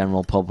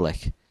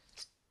public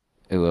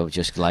who are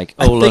just like,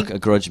 look, a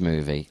Grudge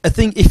movie. I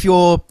think if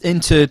you're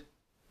into...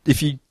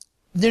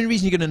 The only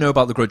reason you're going to know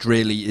about The Grudge,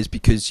 really, is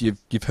because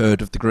you've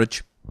heard of The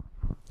Grudge.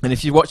 And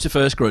if you watch the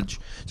first Grudge,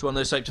 it's one of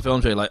those types of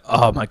films where you're like,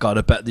 oh my god,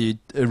 I bet the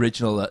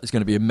original is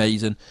going to be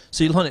amazing.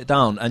 So you'll hunt it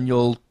down and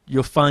you'll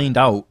find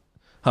out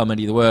how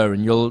many there were,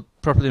 and you'll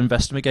properly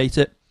investigate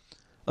it.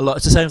 A lot.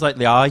 It's the same as like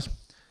The Eye.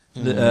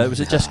 Was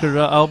it Jessica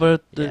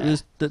Alba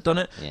that done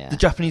it? Yeah. The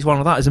Japanese one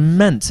of that is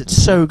immense. It's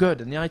so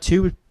good, and The Eye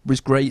 2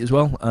 was great as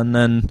well. And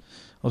then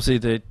obviously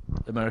the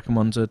American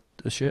ones are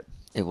shit.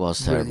 It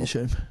was terrible. Really a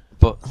shame.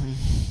 But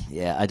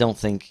yeah, I don't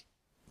think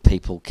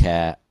people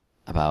care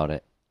about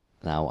it.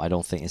 Now, I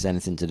don't think it's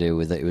anything to do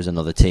with it was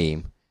another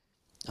team.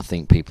 I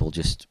think people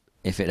just,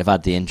 if it had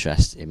had the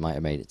interest, it might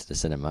have made it to the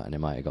cinema and it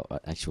might have got an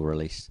actual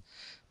release.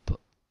 But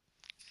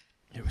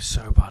it was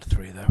so bad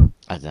 3 though.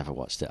 I'd never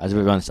watched it. To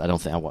be honest, I don't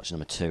think I watched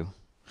number 2.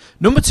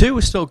 Number 2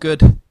 was still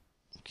good.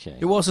 Okay.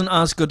 It wasn't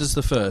as good as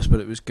the first, but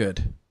it was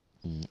good.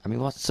 I mean,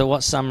 what's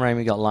Sam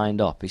Raimi got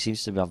lined up? He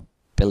seems to have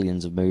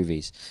billions of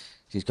movies.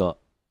 He's got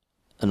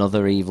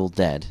another Evil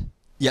Dead.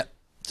 Yeah.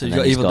 So you've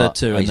got Evil Dead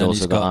 2, and he's then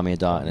also got Army of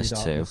Darkness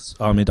 2.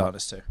 Army of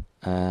Darkness 2.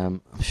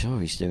 I'm sure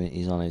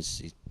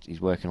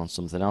he's working on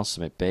something else,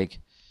 something big.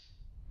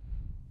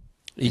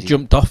 He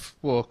jumped off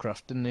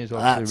Warcraft, didn't he? As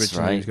well? That's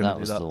originally right. He was going That to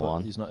was do that, the but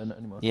one. He's not in it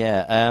anymore.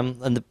 Yeah,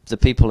 and the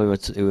people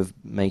who are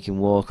making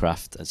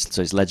Warcraft,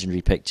 so it's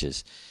Legendary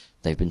Pictures.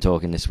 They've been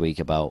talking this week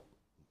about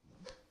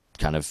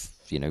kind of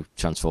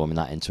transforming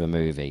that into a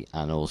movie,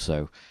 and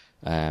also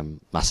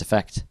Mass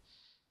Effect.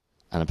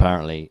 And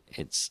apparently,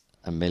 it's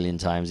a million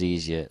times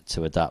easier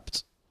to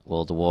adapt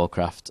World of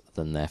Warcraft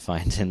than they're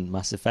finding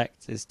Mass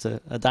Effect is to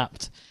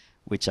adapt,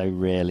 which I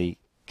really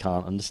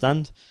can't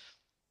understand.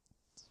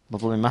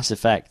 But when Mass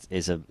Effect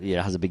has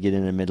a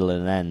beginning, a middle,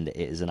 and an end, it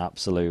is an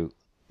absolute,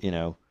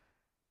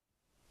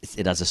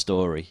 it has a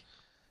story.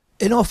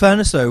 In all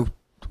fairness, though,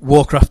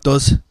 Warcraft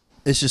does.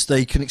 It's just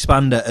they can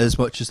expand it as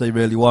much as they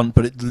really want,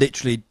 but it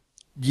literally,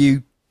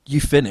 you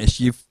finish,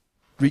 you've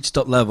reached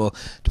top level,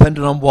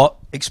 depending on what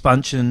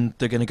expansion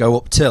they're going to go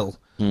up till.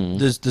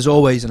 There's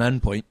always an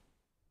end point,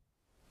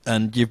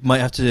 and you might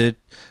have to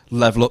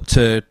level up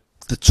to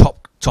the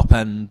top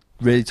end,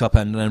 really top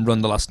end, and then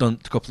run the last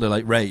couple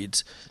of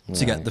raids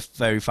to get the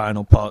very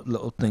final part,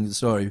 little things of the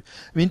story.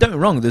 I mean, don't get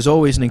me wrong, there's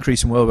always an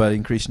increasing world where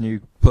they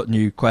put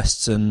new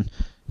quests and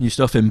new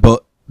stuff in,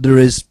 but there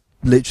is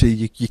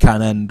literally you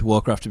can end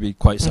Warcraft to be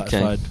quite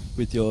satisfied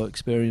with your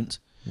experience.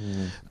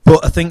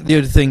 But I think the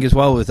other thing as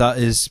well with that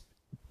is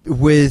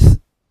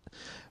with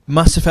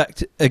Mass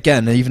Effect,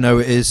 again, even though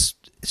it's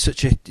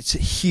a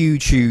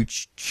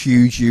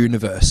huge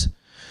universe,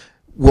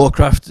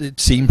 Warcraft, it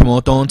seemed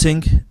more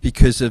daunting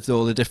because of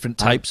all the different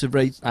types of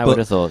raids. I would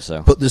have thought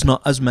so. But there's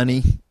not as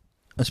many,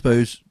 I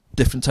suppose,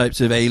 different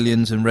types of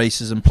aliens and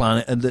races and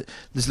planet, and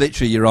there's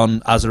literally, you're on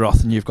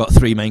Azeroth and you've got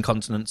 3 main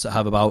continents that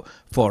have about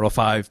 4 or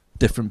 5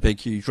 different big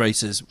huge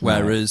races,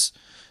 whereas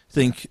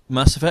think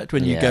Mass Effect,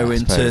 when you go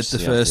into the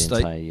first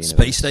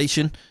space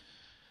station,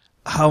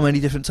 how many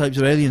different types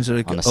of aliens are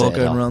all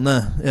going around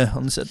there? Yeah,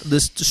 on the set.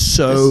 There's just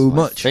so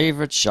much.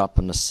 Favourite shop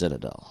on the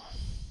Citadel.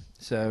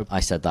 So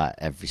I said that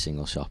every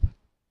single shop.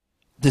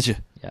 Did you?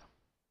 Yeah.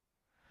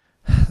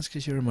 That's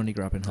because you're a money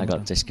grabbing. I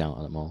got a discount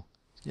at them all.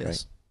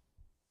 Yes.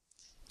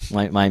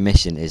 My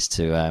mission is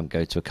to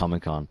go to a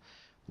Comic-Con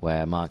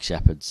where Mark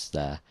Shepard's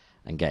there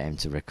and get him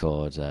to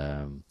record.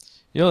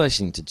 You're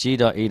listening to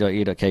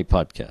G.E.E.K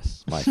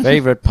podcast, my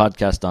favourite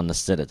podcast on the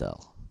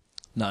Citadel.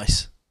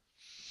 Nice.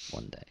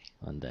 One day.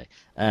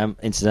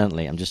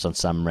 Incidentally, I'm just on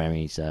Sam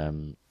Raimi's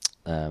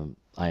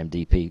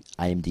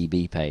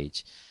IMDb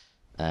page,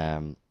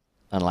 and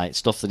like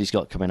stuff that he's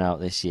got coming out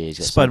this year. He's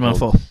got Spider-Man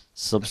 4,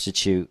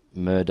 Substitute,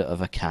 Murder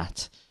of a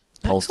Cat,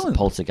 Excellent.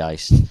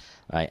 Poltergeist,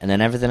 right, and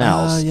then everything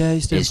else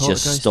he's doing is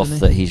just stuff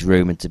that he's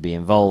rumoured to be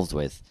involved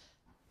with,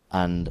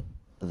 and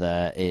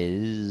there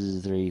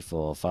is 3,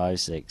 4, 5,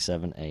 6,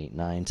 7, 8,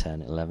 9,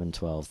 10, 11,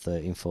 12,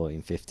 13,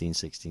 14, 15,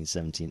 16,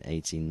 17,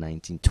 18,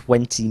 19,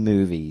 20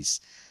 movies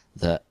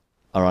that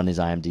are on his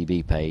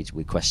IMDb page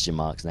with question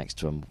marks next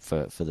to them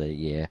for the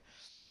year.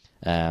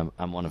 And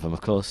one of them,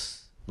 of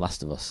course,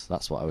 Last of Us.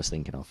 That's what I was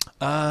thinking of.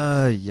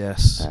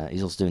 Yes.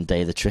 He's also doing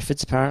Day of the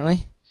Triffids,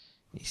 apparently.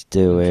 He's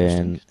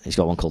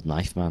got one called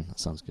Knife Man. That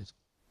sounds good.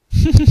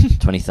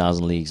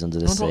 20,000 Leagues Under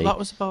the Sea. I wonder what that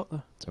was about,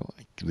 though.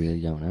 I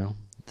really don't know.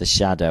 The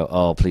Shadow.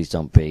 Oh, please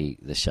don't be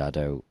the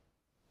Shadow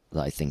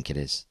that I think it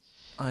is.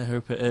 I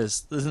hope it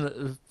is.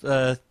 Isn't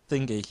it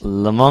thingy?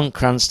 Lamont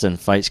Cranston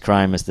fights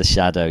crime as the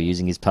Shadow,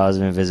 using his powers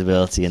of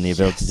invisibility and the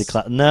ability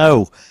to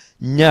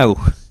No!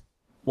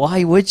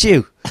 Why would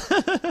you?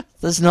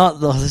 There's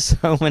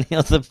so many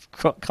other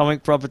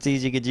comic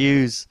properties you could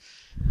use.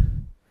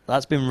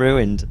 That's been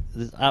ruined.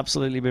 It's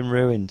absolutely been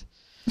ruined.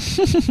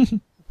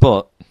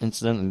 But,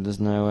 incidentally, there's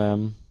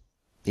no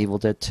Evil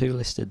Dead 2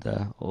 listed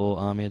there, or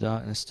Army of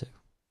Darkness 2.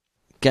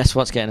 Guess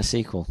what's getting a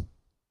sequel?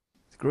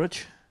 The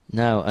Grudge?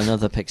 No,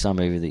 another Pixar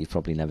movie that you've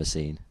probably never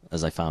seen,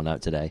 as I found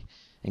out today.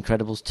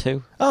 Incredibles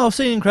 2. Oh, I've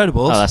seen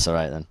Incredibles. Oh, that's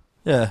alright then.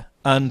 Yeah,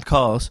 and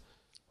Cars.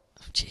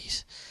 Oh,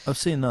 jeez. I've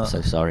seen that. I'm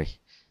so sorry.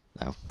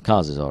 No,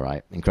 Cars is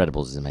alright.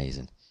 Incredibles is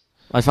amazing.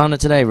 I found out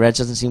today, Reg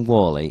hasn't seen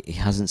WALL-E, he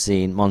hasn't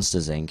seen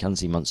Monsters, Inc., hasn't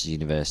seen Monsters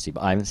University,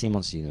 but I haven't seen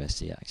Monsters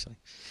University yet, actually.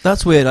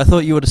 That's weird. I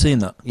thought you would have seen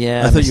that.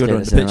 Yeah, I thought you would have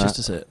had the pictures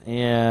to see it.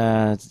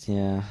 Yeah.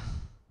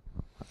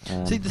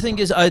 See, the thing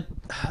is,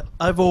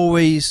 I've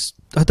always,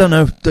 I don't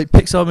know, the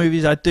Pixar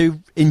movies I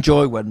do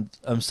enjoy when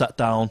I'm sat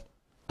down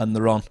and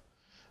they're on,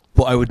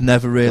 but I would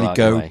never really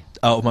go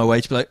out of my way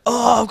to be like,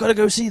 oh, I've got to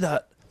go see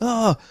that.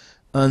 Oh,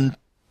 and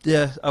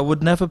yeah, I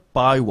would never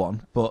buy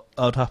one, but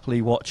I'd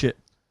happily watch it.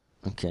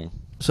 Okay.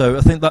 So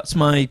I think that's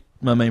my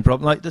main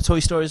problem. Like the Toy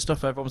Story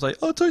stuff, everyone's like,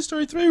 oh, Toy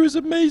Story 3 was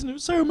amazing. It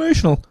was so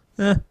emotional.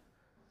 Yeah,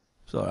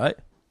 it's all right.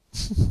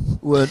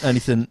 weren't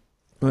anything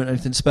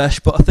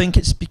special, but I think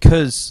it's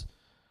because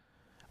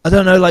I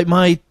don't know, like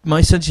my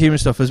sense of humour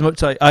stuff. As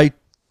much as I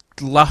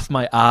laughed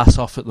my ass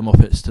off at the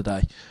Muppets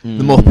today.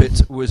 The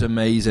Muppets was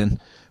amazing,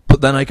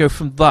 but then I go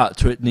from that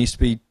to it needs to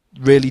be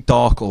really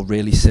dark or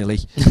really silly,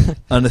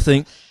 and I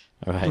think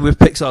with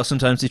Pixar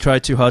sometimes they try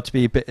too hard to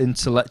be a bit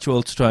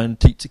intellectual to try and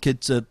teach the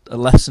kids a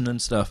lesson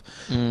and stuff,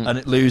 and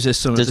it loses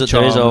some of the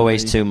charm. There is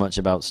always too much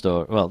about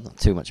story. Well, not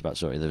too much about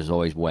story. There's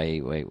always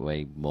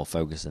way more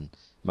focus than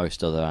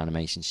most other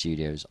animation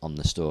studios on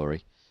the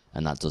story,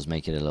 and that does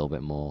make it a little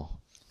bit more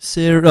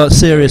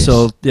serious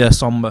or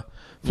somber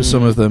for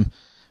some of them.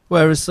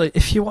 Whereas, like,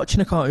 if you're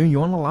watching a cartoon, you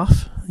want to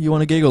laugh, you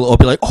want to giggle, or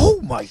be like,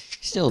 "Oh my!"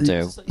 Still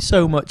do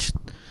so much.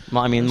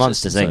 I mean,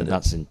 Monsters Inc.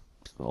 That's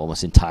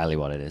almost entirely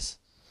what it is.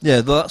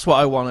 Yeah, that's what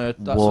I want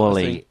to.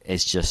 WALL-E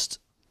is just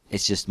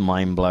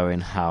mind blowing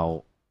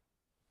how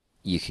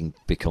you can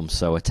become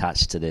so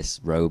attached to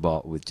this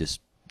robot with just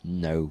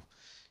no,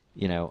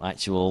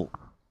 actual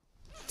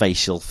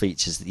facial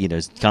features.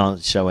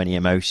 Can't show any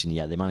emotion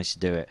yet. They managed to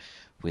do it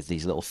with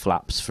these little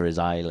flaps for his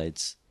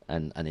eyelids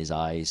and his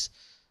eyes,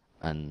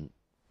 and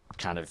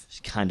kind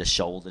of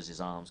shoulders.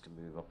 His arms can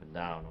move up and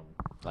down on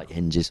like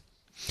hinges,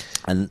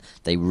 and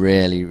they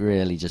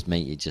really just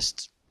make you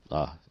just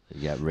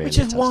really. Which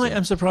is why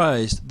I'm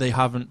surprised they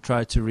haven't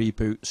tried to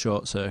reboot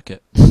Short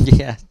Circuit.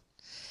 Yeah,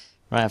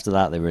 right after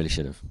that they really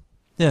should have.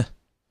 Yeah,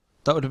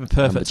 that would have been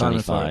perfect.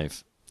 Number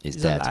 25 is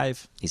dead.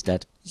 Alive. He's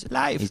dead. He's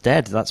alive. He's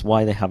dead. That's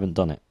why they haven't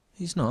done it.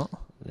 He's not.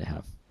 They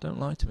have. Don't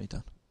lie to me,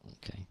 Dan.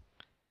 Okay.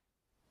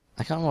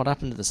 I can't remember what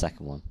happened to the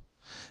second one.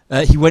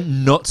 He went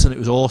nuts and it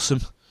was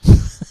awesome.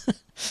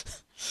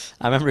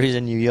 I remember he was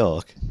in New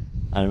York.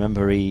 I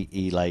remember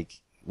he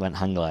went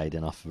hang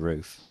gliding off the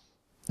roof.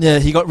 Yeah,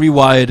 he got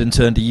rewired and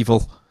turned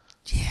evil.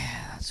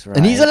 Yeah, that's right.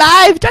 And he's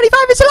alive! 25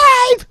 is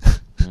alive!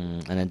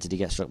 And then did he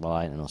get struck by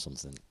lightning or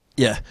something?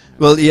 Yeah.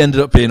 Well, he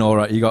ended up being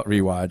alright. He got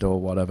rewired or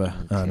whatever.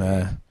 Okay.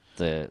 And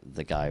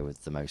the guy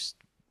with the most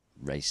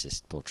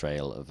racist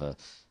portrayal of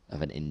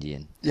an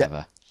Indian Yeah.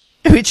 ever.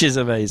 Which is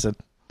amazing.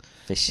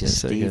 Fisher It's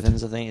so good.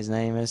 Stevens, I think his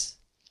name is.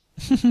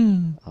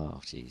 Oh,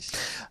 jeez.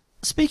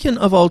 Speaking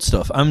of old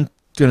stuff, I'm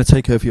going to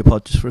take over your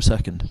pod just for a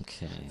second.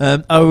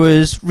 Okay. I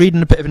was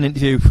reading a bit of an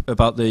interview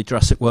about the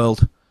Jurassic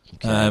World,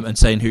 Okay. and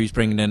saying who he's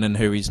bringing in and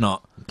who he's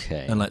not,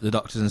 Okay. and like the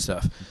doctors and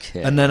stuff.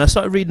 Okay. And then I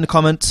started reading the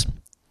comments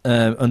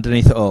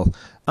underneath it all,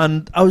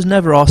 and I was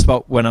never asked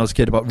about when I was a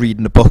kid about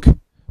reading a book,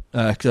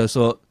 because I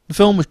thought the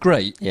film was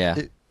great. Yeah.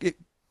 It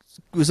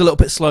was a little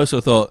bit slow, so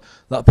I thought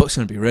that book's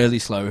going to be really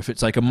slow if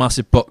it's like a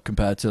massive book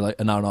compared to like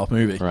an hour and a half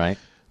movie. Right.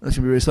 It's going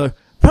to be really slow.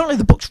 Apparently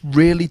the book's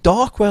really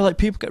dark, where like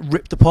people get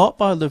ripped apart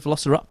by the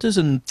velociraptors,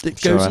 and it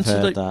Sure, goes I've into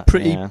heard like that,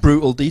 pretty yeah.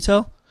 brutal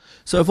detail.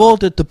 So I've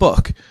ordered the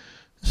book,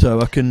 so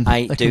I can.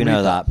 I can do read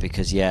know that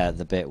because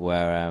the bit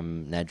where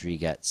Nedry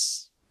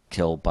gets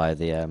killed by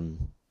the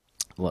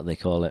what they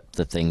call it,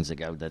 the things that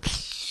go that.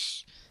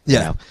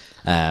 Yeah.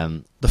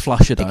 The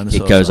flasher It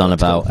dinosaurs. goes on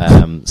that's about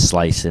called.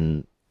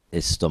 slicing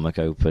his stomach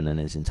open and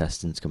his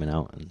intestines coming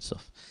out and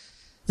stuff.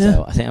 Yeah.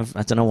 So I think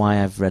I don't know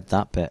why I've read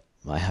that bit.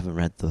 I haven't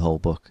read the whole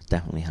book.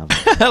 Definitely haven't.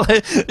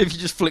 If you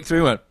just flick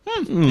through and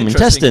went,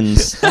 interesting.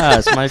 Intestines.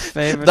 That's my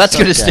favourite. That's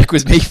going to subject. stick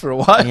with me for a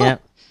while. Yeah.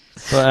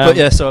 But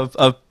yeah, so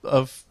I've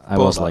I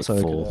bought was that like so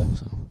I 4. can,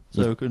 So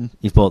so I can,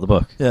 you've bought the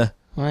book, yeah,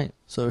 right?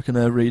 so I can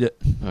read it.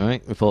 All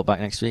right. Report back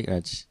next week,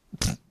 Reg.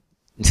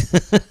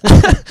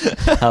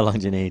 How long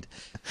do you need?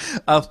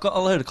 I've got a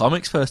load of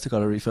comics first. I've got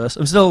to read first.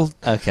 I'm still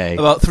Okay.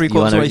 about three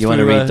quarters way You want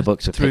to through. read the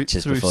books with through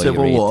pictures before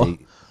Civil you read War. the.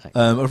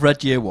 I've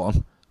read Year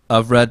One.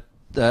 I've read.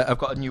 I've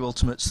got a new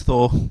Ultimates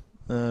Thor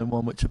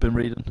one, which I've been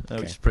reading, Okay.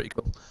 which is pretty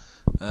cool.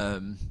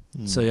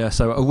 So yeah,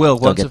 so I will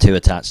Don't once get I've, too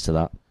attached to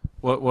that.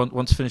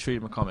 once I finish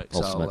reading my comics.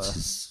 Ultimates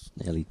is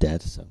nearly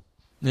dead, so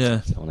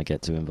Yeah. I don't want to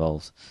get too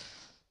involved.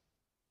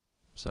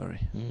 Sorry.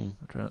 Mm.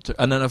 I try not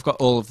to. And then I've got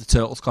all of the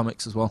Turtles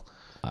comics as well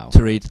Wow.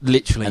 to read.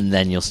 Literally And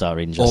then you'll start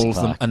reading Jurassic all of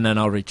them, Park. and then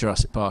I'll read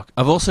Jurassic Park.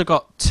 I've also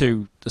got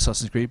 2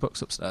 Assassin's Creed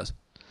books upstairs,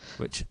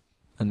 which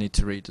I need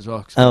to read as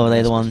well. 'cause Oh, are they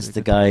they're the supposed ones to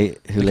the be good. guy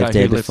who The lived guy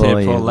here who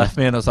before you left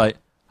me, and I was like,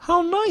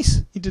 how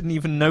nice! He didn't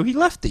even know he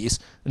left these,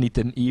 and he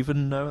didn't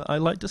even know I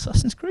liked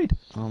Assassin's Creed.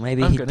 Oh,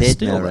 maybe I'm he gonna did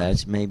steal know, that.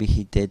 Reg. Maybe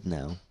he did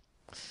know.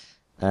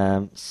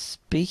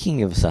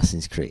 Speaking of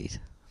Assassin's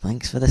Creed,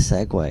 thanks for the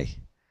segue.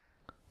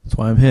 That's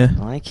why I'm here.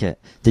 I like it.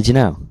 Did you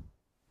know?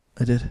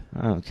 I did.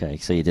 Oh, okay,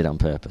 so you did it on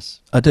purpose.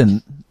 I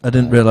didn't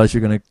realise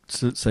you were going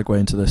to segue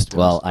into this. to be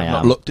Well, honest. I I've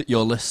not am. looked at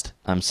your list.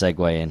 I'm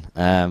segueing.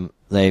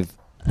 They've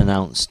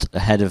announced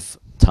ahead of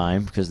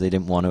time, because they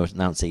didn't want to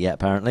announce it yet,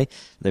 apparently.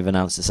 They've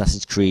announced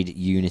Assassin's Creed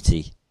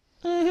Unity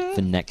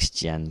for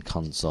next-gen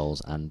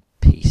consoles and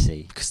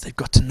PC. Because they've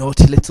got a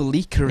naughty little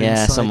leaker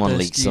Yeah, inside someone their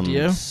leaked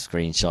studio. some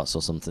screenshots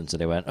or something, so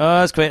they went, "Oh,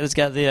 that's great. Let's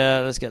get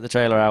the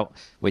trailer out,"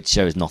 which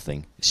shows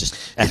nothing. It's just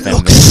It FMV.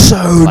 looks so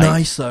Like,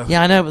 nice, though.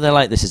 Yeah, I know, but they're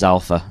like, "This is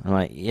alpha." I'm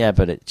like, "Yeah,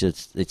 but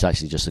it's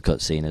actually just a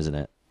cutscene, isn't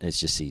it? It's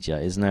just CGI.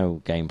 There's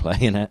no gameplay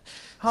in it."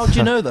 How do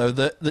you know though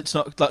that that's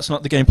not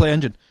the gameplay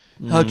engine?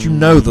 How do you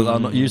know that they're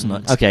not using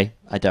that? Okay,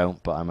 I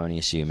don't, but I'm only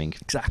assuming.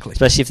 Exactly.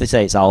 Especially if they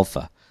say it's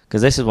alpha,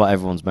 because this is what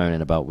everyone's moaning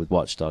about with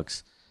Watch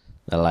Dogs.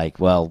 They're like,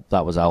 "Well,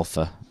 that was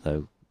alpha,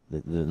 though.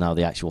 Now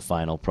the actual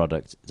final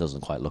product doesn't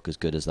quite look as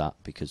good as that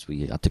because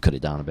we had to cut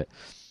it down a bit."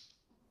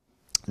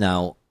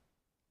 Now,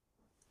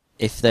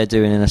 if they're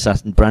doing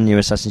an brand new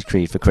Assassin's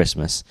Creed for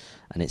Christmas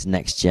and it's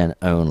next gen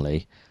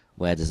only,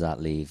 where does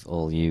that leave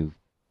all you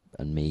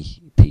and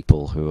me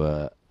people who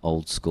are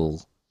old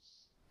school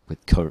with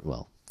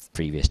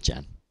previous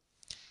gen?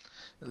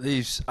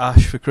 Leaves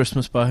Ash for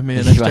Christmas by me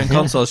and next gen Right.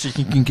 consoles, so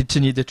you can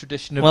continue the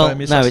tradition of Well, buying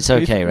me no, Assassin's it's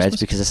Creed okay, for Reg, Christmas.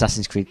 because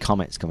Assassin's Creed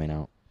Comet's coming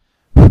out.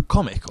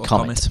 Comic or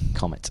Comet?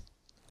 Comet.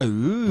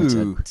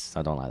 Ooh.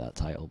 I don't like that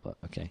title, but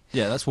okay.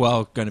 Yeah, that's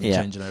well going to be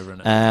Yeah. changing over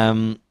in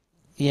it.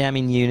 Yeah, I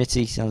mean,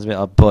 Unity sounds a bit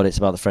odd, but it's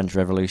about the French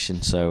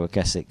Revolution, so I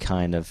guess it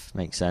kind of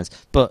makes sense.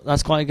 But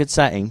that's quite a good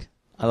setting.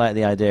 I like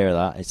the idea of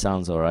that. It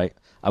sounds alright.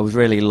 I was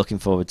really looking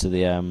forward to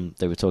the,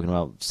 they were talking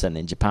about setting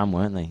it in Japan,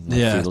 weren't they? Like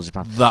Yeah, feudal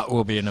Japan. that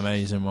will be an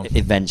amazing one.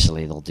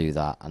 Eventually they'll do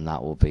that, and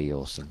that will be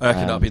awesome. I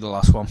reckon that'll be the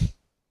last one.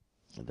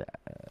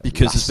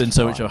 Because there's been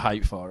so much one. of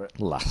hype for it.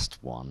 Last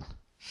one.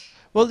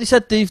 Well, they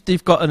said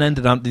they've got an end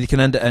and they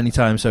can end at any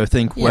time, so I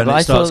think Yeah, when but it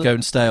I starts thought-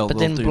 going stale, But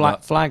they'll didn't do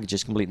Black that. Flag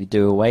just completely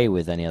do away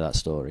with any of that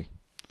story?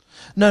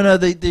 No,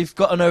 they've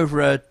got an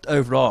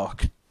over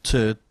arc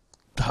to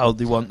how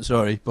they want the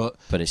story, but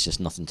But it's just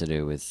nothing to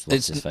do with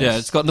what's his face.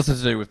 it's got nothing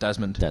to do with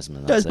Desmond.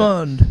 Desmond. That's it.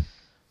 Desmond.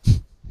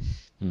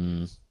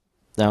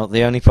 Now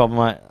the only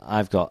problem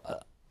I've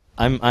got,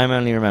 I'm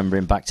only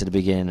remembering back to the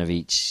beginning of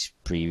each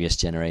previous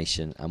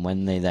generation, and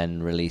when they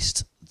then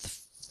released the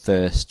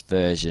first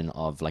version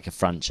of like a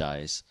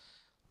franchise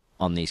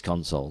on these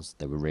consoles,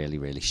 they were really,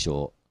 really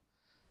short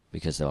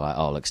because they were like,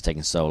 "Oh, look, it's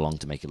taking so long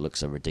to make it look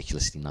so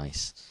ridiculously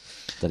nice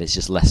that it's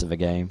just less of a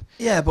game."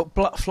 Yeah, but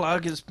Black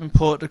Flag has been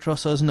ported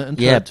across, hasn't it? And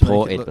Yeah, tried to make it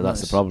ported, look but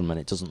that's nice. the problem, and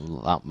it doesn't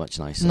look that much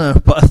nicer. No,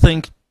 but I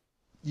think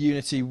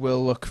Unity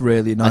will look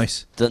really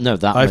nice.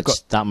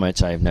 That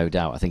much I have no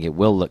doubt. I think it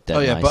will look dead Oh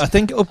yeah, nice. but I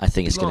think I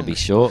think it's going to be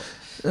short.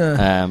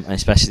 Yeah. And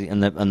especially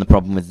and the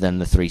problem with then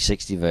the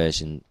 360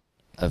 version,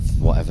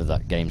 of whatever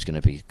that game's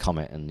going to be,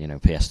 Comet and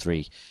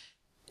PS3,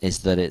 is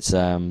that it's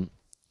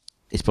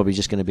probably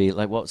just going to be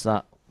like, what's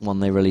that one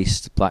they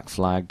released? Black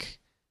Flag.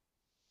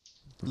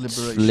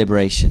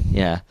 Liberation.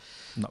 Yeah.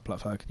 Not Black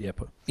Flag. Yeah,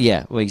 but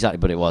yeah, well, exactly.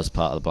 But it was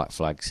part of the Black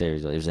Flag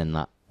series. It was in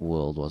that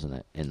world, wasn't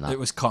it? In that. It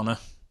was Connor.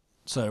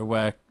 So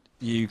where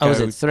you go? Oh,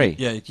 was it 3?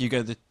 Yeah, you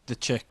go the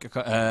chick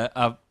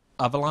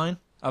Aveline.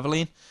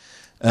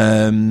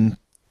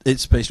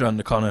 It's based around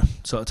the Connor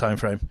sort of time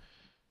frame.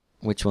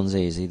 Which one's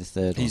he? Is he the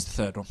third one? He's the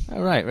third one.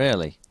 Oh, right,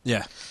 really?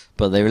 Yeah.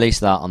 But they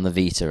released that on the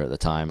Vita at the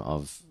time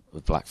of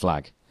Black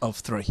Flag. Of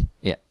 3.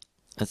 Yeah.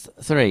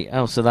 3.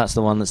 Oh, so that's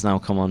the one that's now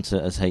come on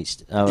to as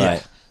HD. Oh, Yeah.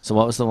 right. So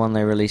what was the one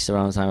they released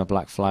around the time of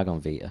Black Flag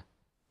on Vita?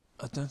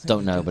 I don't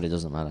Don't know, but it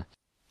doesn't matter.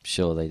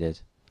 Sure they did.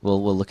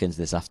 We'll look into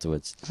this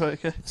afterwards. Right,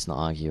 okay. Let's not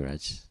argue,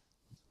 Reg.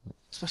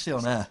 Especially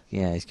on air.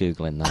 Yeah, he's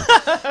Googling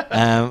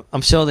now.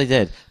 I'm sure they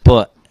did.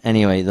 But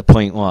anyway, the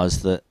point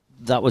was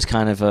that was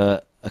kind of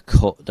a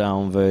cut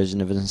down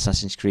version of an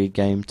Assassin's Creed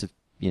game to,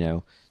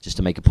 just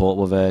to make a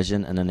portable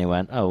version, and then they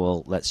went, oh,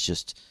 well, let's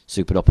just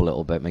soup it up a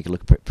little bit, make it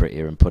look a bit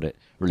prettier and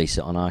release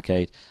it on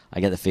arcade. I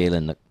get the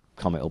feeling that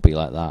Comet will be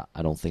like that.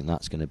 I don't think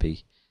that's going to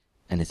be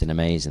anything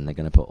amazing. They're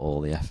going to put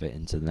all the effort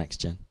into the next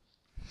gen.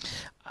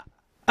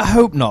 I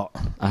hope not.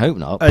 I hope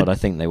not, but I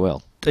think they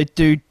will. I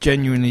do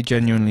genuinely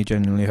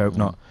hope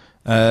not.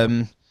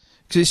 Because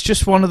it's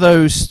just one of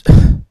those...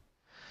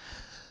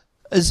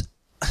 As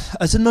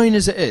annoying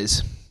as it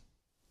is,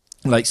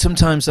 like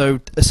sometimes though,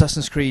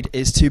 Assassin's Creed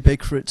is too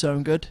big for its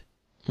own good.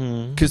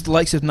 Because the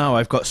likes of now,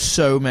 I've got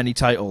so many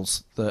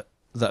titles that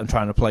I'm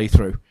trying to play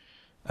through.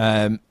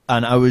 And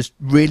I was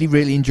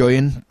really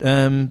enjoying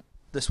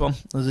this one.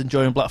 I was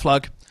enjoying Black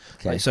Flag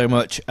so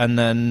much. And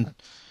then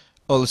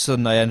all of a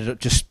sudden I ended up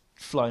just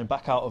flying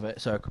back out of it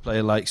so I could play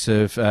the likes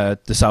of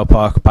the South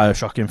Park,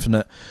 Bioshock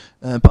Infinite.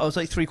 But I was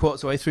like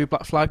 3/4 away through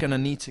Black Flag and I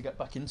need to get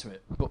back into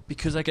it. But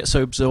because I get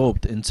so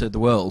absorbed into the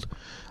world,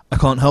 I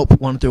can't help but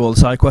want to do all the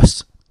side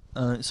quests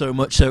so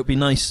much. So it'd be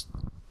nice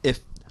if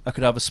I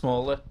could have a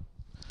smaller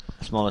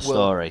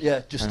story.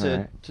 Yeah, just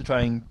to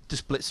try and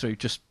just blitz through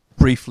just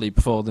briefly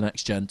before the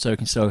next gen so I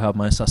can still have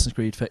my Assassin's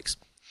Creed fix.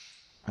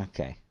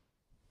 Okay.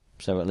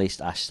 So at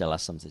least Ash still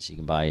has something she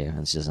can buy you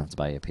and she doesn't have to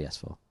buy you a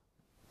PS4.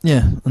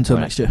 Yeah, until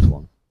next year.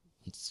 One.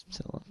 It's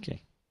still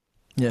okay.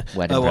 Yeah.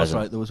 Wedding was present.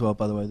 right, there was one,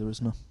 by the way, there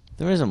is no.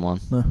 There isn't one.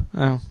 No.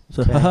 Oh.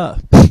 So, okay. haha.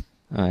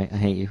 Alright, I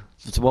hate you.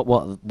 So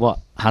what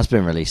has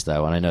been released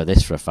though, and I know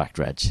this for a fact,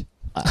 Reg. You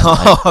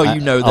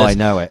know this. Oh, I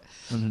know it.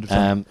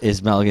 100%.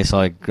 Is Metal Gear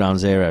Solid Ground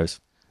Zeroes.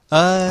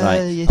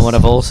 Right. Yes. And what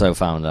I've also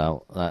found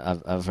out,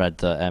 I've read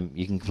that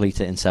you can complete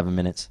it in 7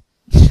 minutes.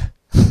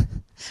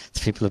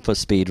 People have put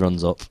speed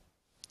runs up.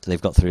 So they've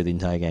got through the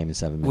entire game in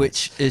 7 minutes.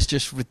 Which is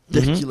just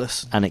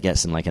ridiculous. And it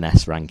gets them like an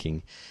S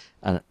ranking.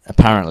 And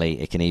apparently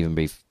it can even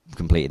be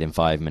completed in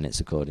 5 minutes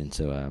according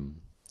to,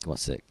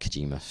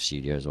 Kojima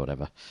Studios or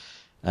whatever.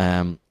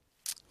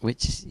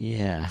 Which is,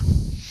 yeah.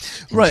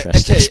 Right,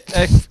 okay.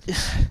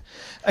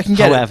 I can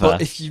get However, it,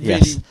 but if you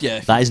really...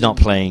 Yes, that is not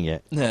playing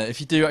it. Yeah, if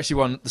you do actually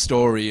want the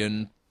story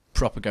and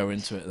proper go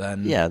into it,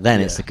 then... Yeah,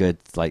 then it's a good,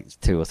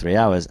 2 or 3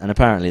 hours. And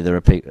apparently there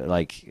are people,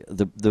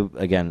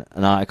 again,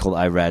 an article that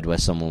I read where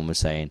someone was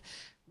saying,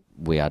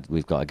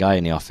 we've got a guy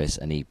in the office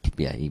and he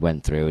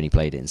went through and he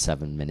played it in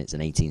 7 minutes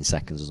and 18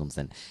 seconds or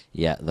something.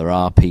 Yeah, there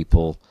are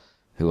people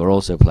who are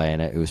also playing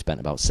it who have spent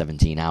about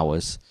 17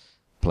 hours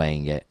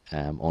playing it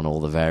on all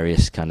the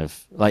various kind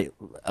of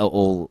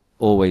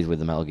always with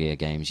the Metal Gear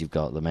games you've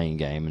got the main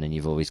game and then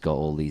you've always got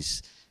all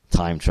these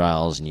time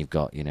trials and you've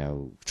got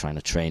trying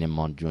to train in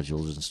modules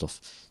and stuff.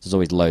 There's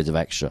always loads of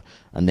extra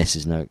and this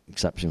is no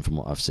exception from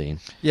what I've seen.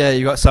 Yeah,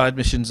 you've got side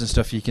missions and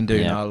stuff you can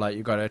do now, like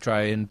you've got to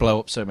try and blow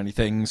up so many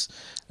things,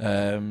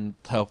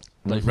 help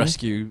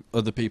rescue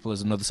other people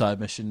as another side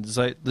mission.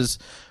 There's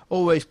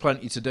always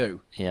plenty to do.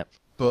 Yep.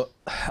 But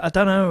I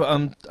don't know.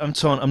 I'm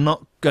torn. I'm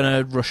not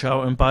gonna rush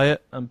out and buy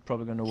it. I'm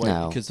probably gonna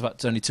wait because the fact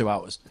it's only 2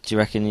 hours. Do you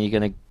reckon you're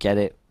gonna get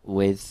it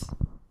with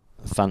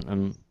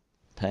Phantom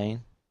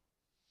Pain?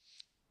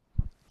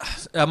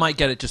 I might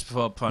get it just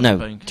before Phantom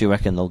Pain. Do you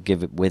reckon they'll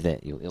give it with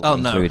it? It'll be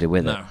included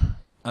with it? No,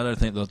 I don't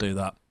think they'll do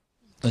that.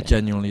 I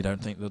genuinely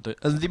don't think they'll do.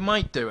 They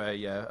might do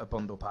a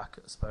bundle pack,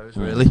 I suppose.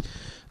 Really,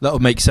 that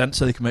would make sense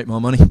so they can make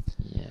more money.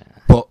 Yeah.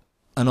 But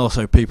and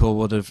also people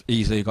would have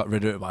easily got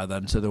rid of it by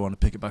then, so they want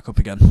to pick it back up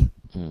again.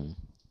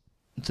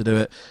 To do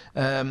it.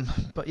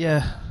 But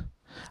yeah,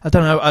 I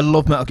don't know. I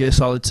love Metal Gear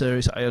Solid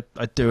series. I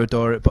do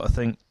adore it, but I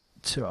think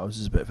 2 hours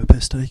is a bit of a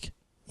piss take.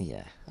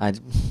 Yeah,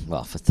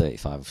 for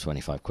 35 or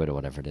 25 quid or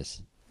whatever it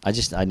is.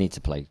 I need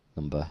to play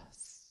number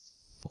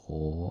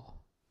 4.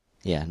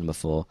 Yeah, number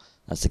 4.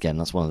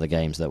 That's one of the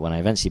games that when I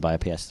eventually buy a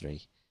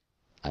PS3,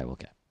 I will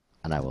get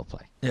and I will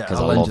play. Yeah, because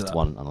I loved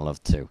 1 and I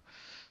loved 2.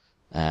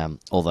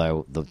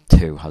 Although the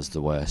 2 has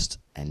the worst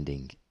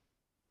ending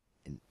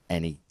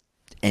in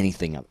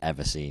anything I've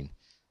ever seen,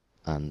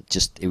 and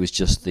it was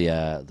just the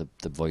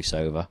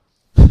voiceover.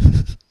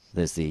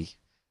 There's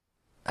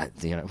I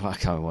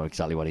can't remember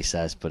exactly what he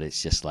says, but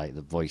it's just like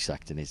the voice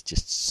acting is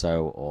just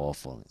so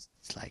awful.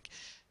 It's like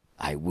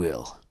I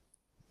will,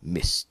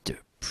 Mr.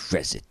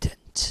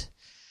 President.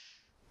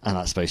 And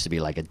that's supposed to be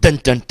like a dun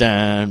dun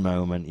dun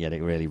moment, yet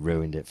it really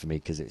ruined it for me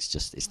because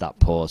it's that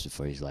pause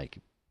before he's like,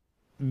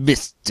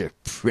 Mr.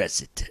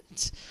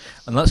 President.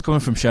 And that's coming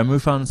from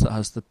Shenmue fans that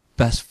has the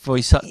best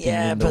voice acting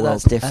in the but world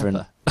that's different.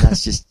 ever.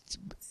 That's just...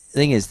 The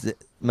thing is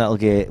that Metal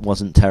Gear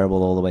wasn't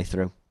terrible all the way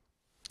through.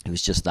 It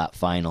was just that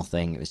final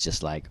thing. It was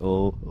just like,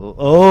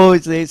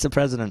 it's the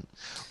president.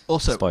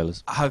 Also,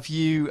 spoilers. Have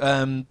you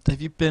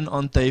been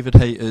on David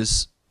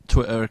Hayter's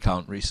Twitter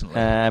account recently?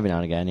 Every now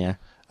and again, yeah.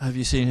 Have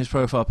you seen his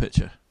profile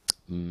picture?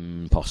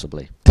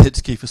 Possibly.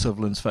 It's Kiefer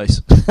Sutherland's face.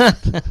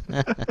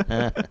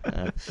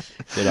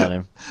 Good on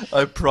him.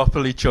 I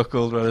properly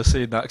chuckled when I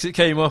seen that because it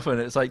came up and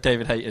it's like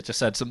David Hayter just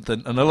said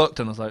something, and I looked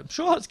and I was like, I'm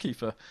sure that's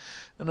Kiefer.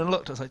 And then I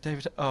looked, I was like,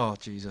 David, oh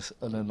Jesus!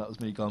 And then that was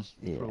me gone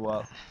for a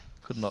while.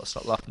 Could not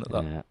stop laughing at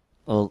that. Yeah.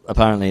 Well,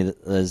 apparently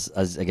there's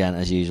as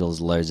usual,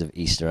 there's loads of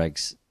Easter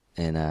eggs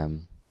in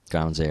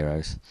Ground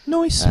Zeroes.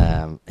 Nice.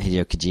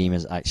 Hideo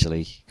Kojima's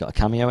actually got a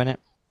cameo in it.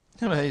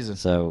 Amazing.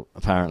 So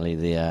apparently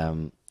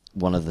the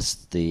one of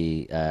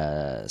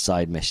the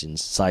side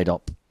missions, Side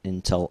Op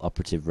Intel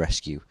Operative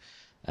Rescue.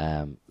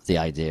 The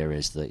idea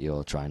is that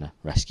you're trying to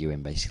rescue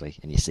him basically,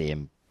 and you see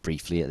him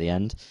briefly at the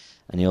end.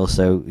 And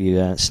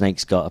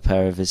Snake's got a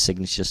pair of his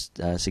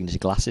signature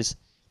glasses,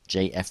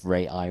 JF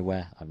Ray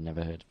Eyewear. I've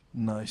never heard.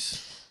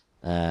 Nice.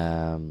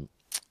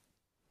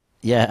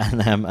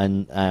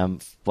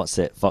 What's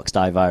it? Fox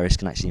Die virus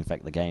can actually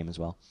infect the game as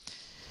well.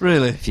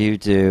 Really? If you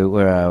do,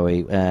 where are we?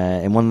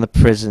 In one of the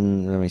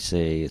prison, let me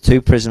see,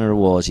 2 prisoner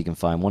rewards you can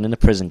find, one in the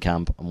prison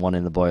camp and one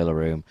in the boiler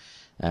room.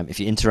 If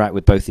you interact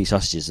with both these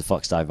hostages, the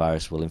Fox Die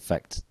virus will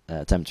attempt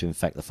to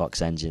infect the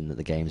Fox engine that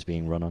the game's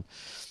being run on.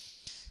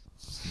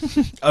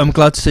 I'm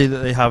glad to see that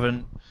they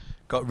haven't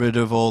got rid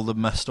of all the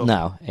messed up.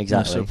 No,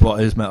 exactly. Of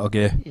what is Metal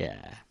Gear? Yeah.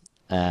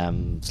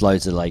 There's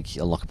loads of like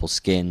unlockable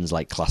skins,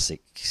 like classic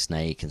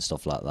Snake and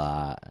stuff like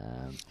that.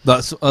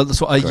 That's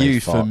what I Grey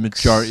used for Fox.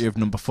 majority of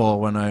number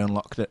 4 when I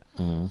unlocked it.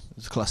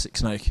 It's a classic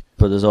Snake.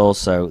 But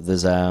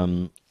there's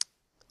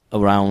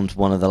around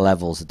one of the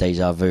levels, the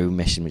Deja Vu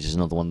mission, which is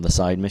another one of the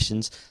side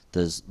missions.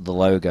 There's the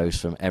logos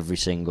from every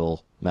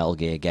single Metal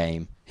Gear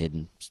game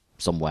hidden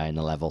somewhere in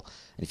the level.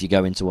 And if you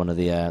go into one of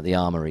the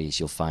armories,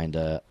 you'll find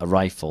a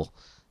rifle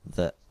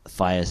that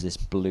fires this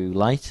blue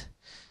light.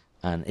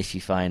 And if you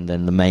find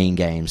then the main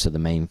game, so the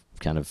main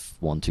kind of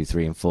 1, 2,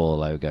 3, and 4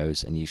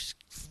 logos, and you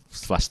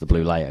flash the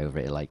blue light over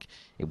it,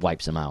 it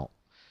wipes them out.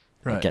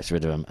 Right. It gets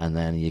rid of them, and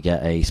then you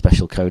get a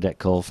special codec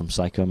call from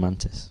Psycho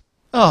Mantis.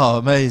 Oh,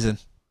 amazing.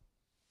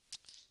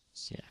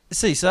 Yeah.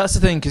 See, so that's the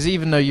thing, because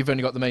even though you've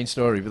only got the main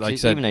story, but like I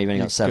said, even though you've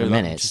only got 7 go,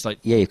 like, minutes, just like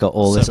you've got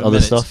all this 7 other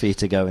minutes, stuff for you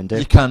to go and do.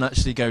 you can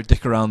actually go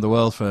dick around the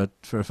world for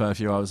a fair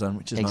few hours then,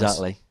 which is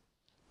Exactly. nice.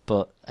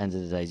 But end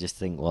of the day, just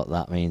think what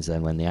that means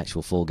then when the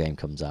actual full game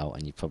comes out,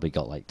 and you've probably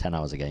got like 10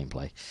 hours of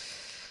gameplay.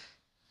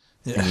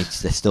 Yeah. And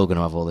they're still going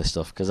to have all this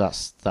stuff because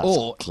that's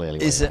or clearly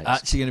what is he it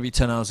likes. actually going to be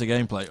 10 hours of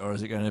gameplay, or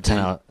is it going to be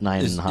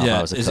 9.5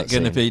 hours of is it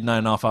going to cutscene? be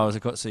 9.5 hours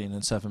of cutscene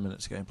and 7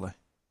 minutes of gameplay?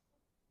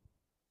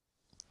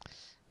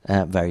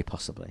 Very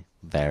possibly.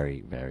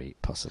 Very, very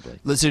possibly.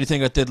 That's the only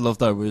thing I did love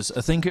though was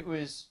I think it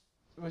was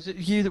it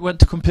you that went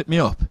to come pick me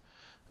up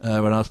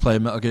when I was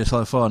playing Metal Gear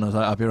Solid 4, and I was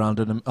like, I'll be around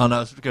in a... Oh no, I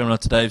was going around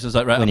to Dave's, I was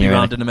like, right, When I'll be you're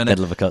around in a minute.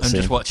 middle of a I'm cutscene.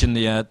 just watching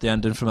the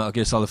ending from Metal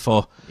Gear Solid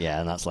 4. Yeah,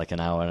 and that's like an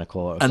hour and a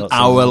quarter. An cutscene.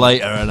 hour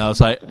later, and I was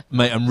like,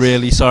 mate, I'm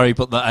really sorry,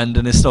 but that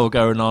ending is still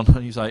going on.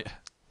 And he's like,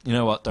 you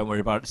know what, don't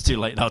worry about it, it's too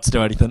late now to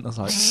do anything. I was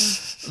like,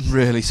 I'm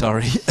really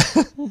sorry.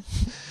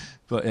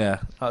 But yeah,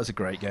 that was a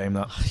great game,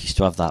 that. I used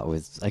to have that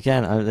with...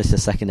 Again, this is the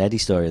second Eddie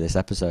story of this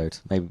episode.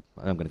 Maybe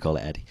I'm going to call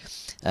it Eddie.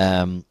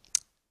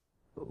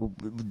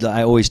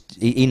 I always...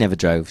 He never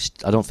drove.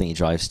 I don't think he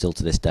drives still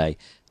to this day.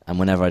 And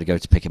whenever I'd go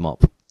to pick him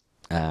up,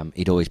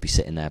 he'd always be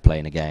sitting there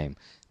playing a game.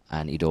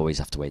 And he'd always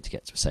have to wait to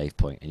get to a save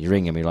point. And you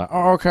ring him, you're like,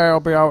 oh, okay, I'll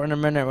be out in a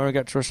minute when I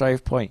get to a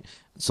save point.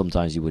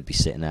 Sometimes you would be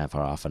sitting there for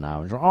half an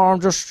hour. And like, oh,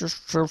 I'm just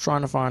still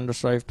trying to find a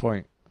save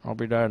point. I'll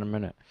be there in a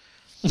minute.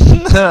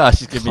 I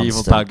should give me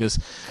evil Constant. daggers,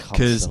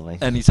 because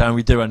anytime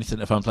we do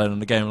anything, if I'm playing on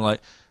the game, I'm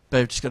like,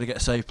 babe, just got to get a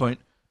save point.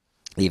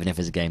 Even if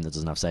it's a game that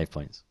doesn't have save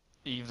points.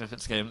 Even if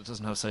it's a game that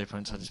doesn't have save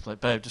points, I just play,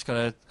 babe,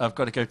 I've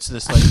got to go to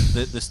this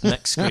this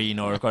next screen,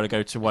 or I've got to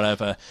go to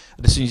whatever.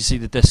 And as soon as you see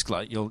the disc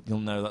light, you'll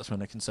know that's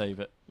when I can save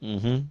it.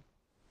 Mm-hmm.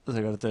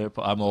 I've got to do it,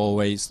 but I'm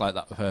always like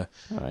that with her.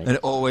 Right. And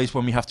always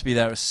when we have to be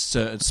there at a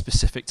certain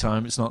specific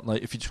time, it's not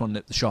like if you just want to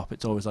nip the shop,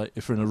 it's always like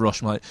if we're in a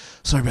rush, I'm like,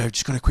 sorry babe,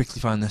 just got to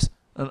quickly find this,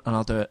 and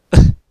I'll do it.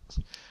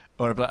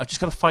 Or I'll be like, I've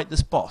just got to fight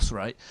this boss,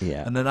 right?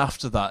 Yeah. And then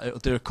after that, it'll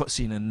do a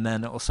cutscene, and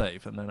then it'll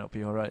save, and then it'll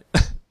be alright.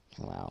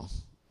 Wow.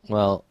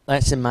 Well,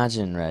 let's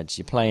imagine, Reg,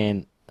 you're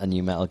playing a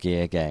new Metal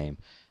Gear game,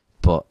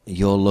 but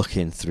you're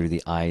looking through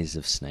the eyes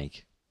of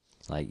Snake.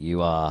 Like,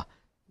 you are,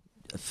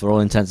 for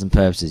all intents and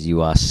purposes,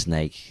 you are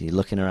Snake. You're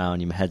looking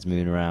around, your head's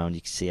moving around,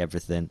 you can see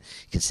everything.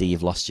 You can see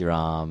you've lost your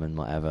arm and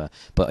whatever.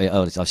 But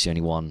it's obviously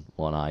only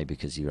one eye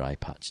because of your eye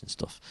patch and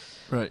stuff.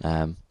 Right.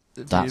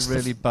 That's a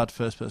really bad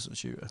first-person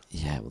shooter.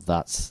 Yeah, well,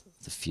 that's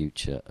the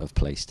future of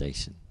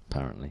PlayStation.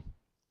 apparently.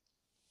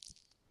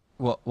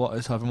 What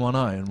is having one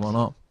eye and one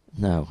arm?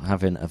 No,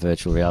 having a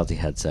virtual reality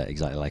headset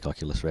exactly like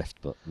Oculus Rift,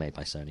 but made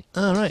by Sony.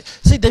 Oh, right.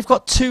 See, they've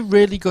got two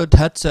really good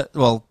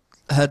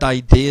head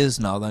ideas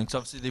now, then, because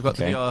obviously they've got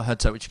the VR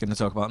headset, which you're going to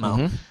talk about now.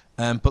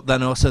 Mm-hmm. But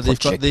then also they've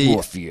got Project the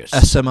Morpheus.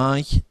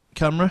 SMI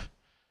camera,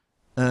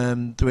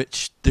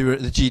 which they were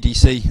at the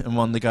GDC, and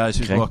one of the guys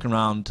who was Okay. walking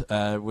around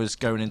was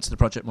going into the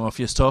Project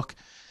Morpheus talk.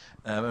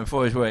 And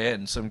before his way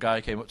in, some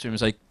guy came up to him and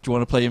was like, "Do you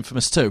want to play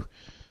Infamous 2?" And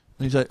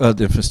he's like, "Well,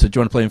 Infamous 2, do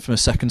you want to play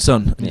Infamous Second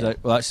Son?" And he's Yeah. like,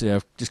 "Well, actually,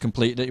 I've just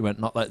completed it." He went,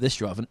 "Not like this,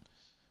 you haven't."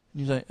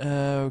 And he's like,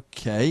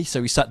 "Okay."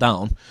 So he sat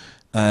down,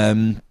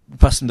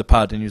 passed him the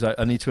pad, and he was like,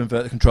 "I need to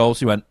invert the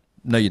controls." He went,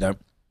 "No, you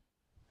don't."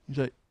 He's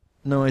like,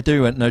 "No, I do." He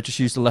went, "No, just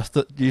use the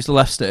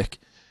left stick,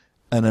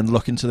 and then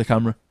look into the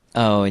camera."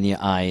 Oh, in your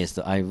eye is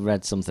that I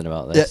read something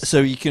about this. Yeah,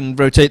 so you can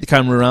rotate the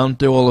camera around,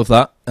 do all of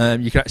that.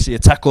 You can actually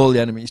attack all the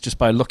enemies just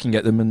by looking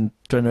at them and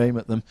trying to aim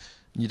at them.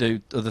 You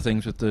do other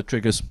things with the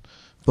triggers.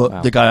 But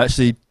Wow. the guy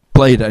actually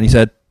played it, and he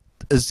said,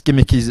 as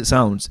gimmicky as it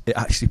sounds, it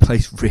actually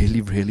plays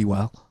really, really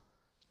well.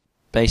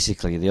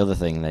 Basically, the other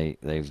thing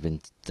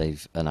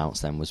they've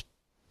announced then was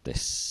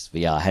this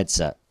VR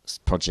headset,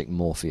 Project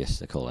Morpheus,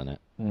 they're calling it.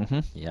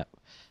 Mm-hmm. Yep.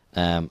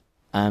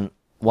 And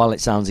while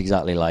it sounds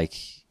exactly like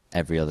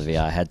every other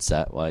VR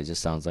headset, well, it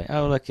just sounds like,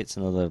 oh look, it's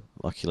another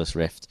Oculus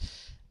Rift.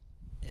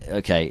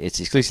 Okay, it's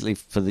exclusively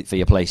for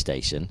your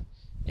PlayStation.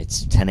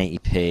 It's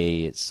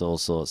 1080p. It's all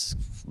sorts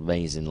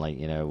amazing, like,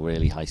 you know,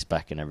 really high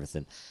spec and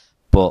everything.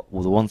 But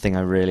the one thing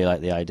I really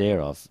like the idea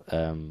of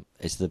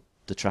is the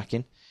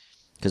tracking,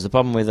 because the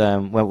problem with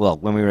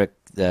when we were at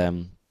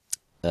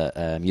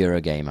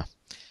Eurogamer,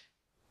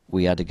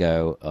 we had a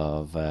go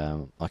of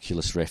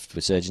Oculus Rift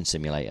with Surgeon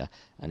Simulator,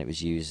 and it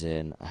was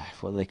using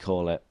what do they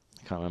call it?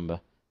 I can't remember.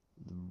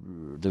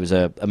 There was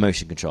a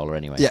motion controller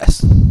anyway.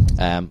 Yes.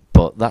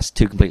 But that's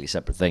two completely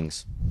separate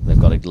things. They've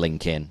got to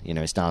link in. You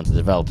know, it's down to the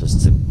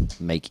developers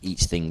to make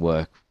each thing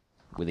work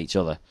with each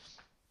other.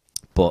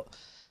 But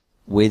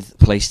with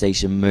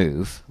PlayStation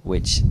Move,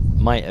 which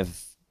might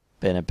have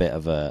been a bit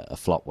of a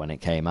flop when it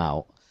came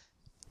out,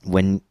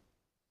 when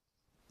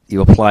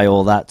you apply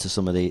all that to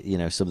some of the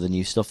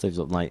new stuff they've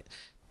done, like,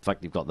 in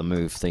fact, they've got the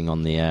Move thing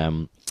on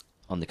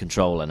the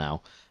controller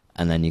now,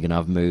 and then you're gonna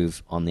have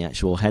Move on the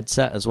actual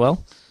headset as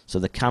well. So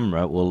the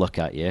camera will look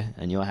at you,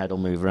 and your head will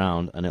move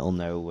around, and it'll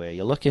know where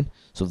you're looking.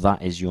 So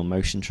that is your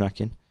motion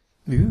tracking.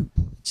 Ooh.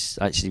 It's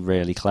actually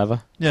really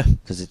clever. Yeah.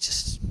 Because it's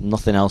just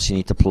nothing else you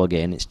need to plug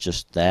in. It's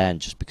just there,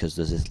 and just because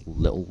there's this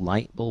little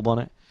light bulb on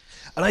it.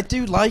 And I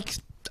do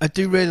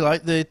really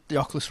like the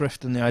Oculus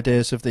Rift and the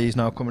ideas of these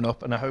now coming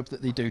up, and I hope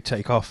that they do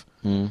take off.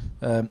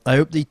 I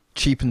hope they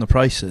cheapen the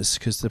prices,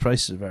 because the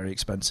prices are very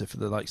expensive for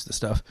the likes of the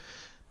stuff.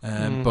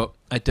 But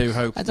I do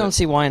hope. I don't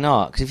see why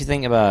not, because if you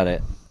think about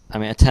it, I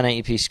mean, a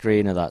 1080p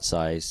screen of that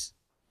size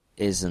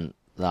isn't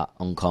that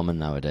uncommon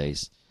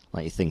nowadays.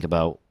 Like, you think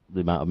about the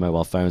amount of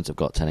mobile phones that have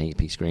got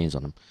 1080p screens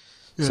on them.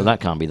 Yeah. So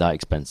that can't be that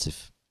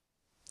expensive.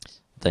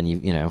 Then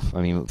you know, I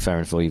mean, fair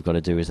enough, all you've got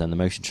to do is then the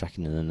motion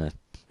tracking and then the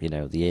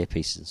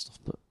earpieces and stuff.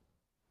 But,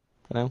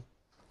 I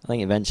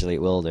think eventually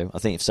it will do. I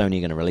think if Sony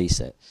are going to release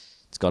it,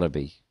 it's got to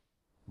be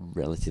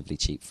relatively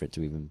cheap for it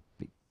to even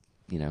be,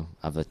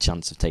 have a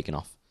chance of taking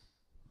off.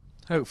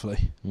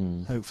 Hopefully.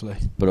 Mm. Hopefully.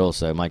 But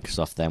also,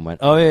 Microsoft then went,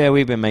 "Oh yeah,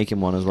 we've been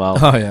making one as well."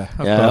 Oh yeah.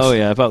 Of Yeah, course. oh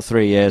yeah, about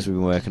 3 years we've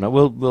been working on.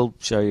 We'll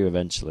show you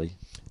eventually.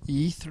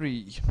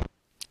 E3.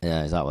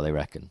 Yeah, is that what they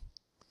reckon?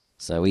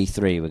 So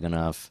E3, we're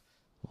gonna have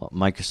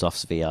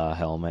Microsoft's VR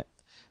helmet.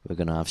 We're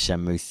gonna have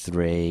Shenmue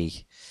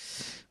 3.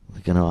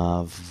 We're gonna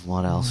have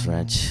what else,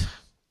 Reg?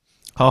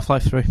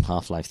 Half-Life 3.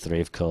 Half-Life 3,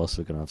 of course.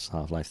 We're gonna have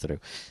Half-Life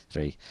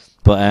 3.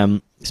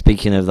 But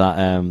speaking of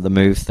that, the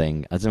Move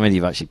thing, I don't know whether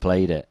you've actually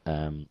played it.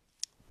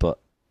 But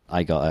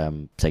I got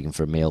taken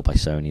for a meal by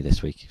Sony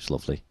this week. It was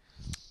lovely.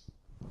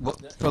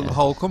 What, for the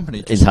whole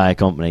company? Just Entire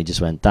company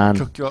just went, Dan,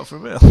 took you out for a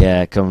meal?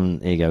 yeah, here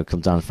you go,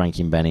 come down to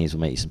Frankie and Benny's, we'll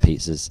make you some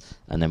pizzas,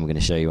 and then we're going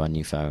to show you our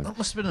new phone. That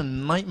must have been a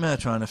nightmare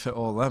trying to fit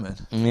all them in.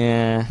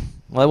 Yeah,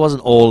 well, it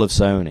wasn't all of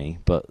Sony,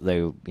 but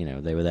they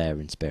were there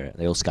in spirit.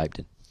 They all Skyped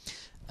in.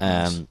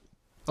 Nice.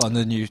 On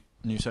the new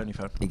Sony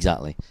phone.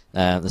 Exactly,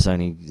 the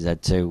Sony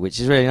Z2,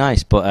 which is really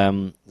nice. But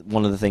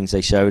one of the things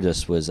they showed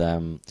us was,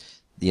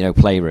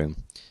 Playroom.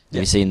 Have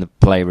you seen the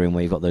Playroom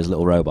where you've got those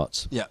little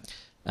robots? Yeah.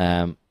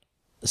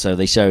 So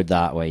they showed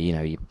that where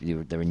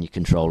they're in your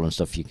controller and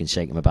stuff. You can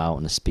shake them about,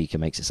 and the speaker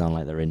makes it sound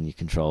like they're in your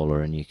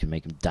controller, and you can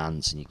make them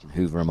dance, and you can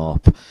hoover them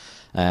up.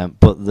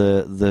 But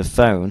the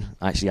phone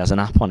actually has an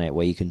app on it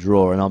where you can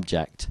draw an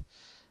object,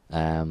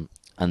 and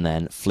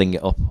then fling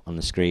it up on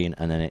the screen,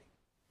 and then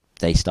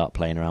they start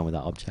playing around with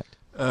that object.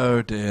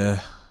 Oh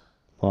dear.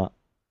 What?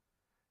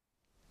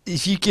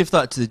 If you give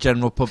that to the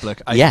general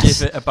public, I Yes.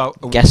 give it about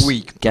a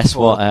week. Guess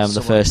before what? The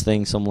someone- first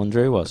thing someone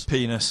drew was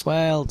penis.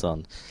 well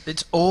done.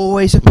 It's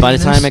always a penis. By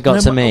the time it got no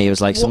to matter me, it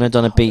was like someone had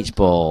done a what- beach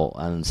ball,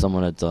 and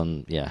someone had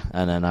done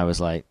and then I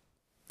was like,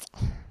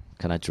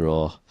 "Can I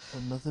draw?"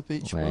 Another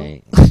beach ball.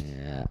 Wait,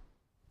 yeah.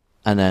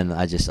 And then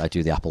I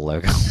do the Apple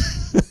logo.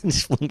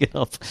 just flung it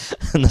up.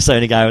 And the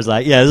Sony guy was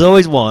like, yeah, there's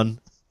always one.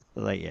 I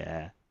was like,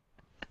 yeah.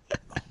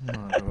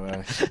 No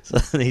way.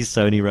 So these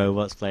Sony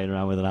robots playing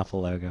around with an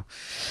Apple logo.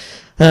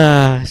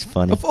 It's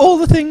funny. Of all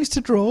the things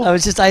to draw.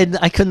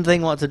 I couldn't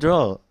think what to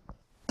draw.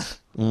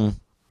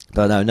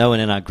 But no one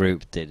in our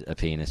group did a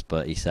penis,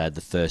 but he said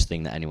the first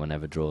thing that anyone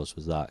ever draws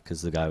was that,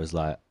 because the guy was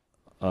like,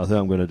 I think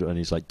I'm going to do, and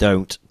he's like,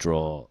 don't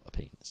draw a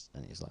penis.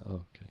 And he's like,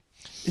 oh, okay.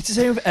 It's the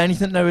same with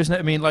anything now, isn't it?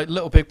 I mean, like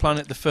Little Big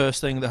Planet, the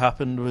first thing that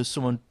happened was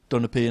someone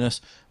done a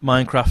penis.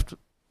 Minecraft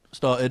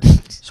started,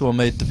 someone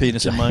made the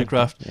penis in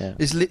Minecraft. Yeah.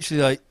 It's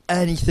literally like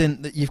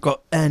anything that you've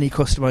got any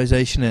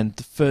customization in,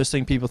 the first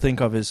thing people think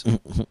of is,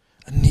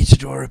 I need to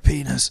draw a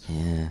penis.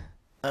 Yeah.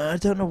 I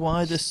don't know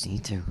why this...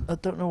 Need to. I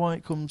don't know why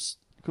it comes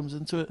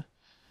into it.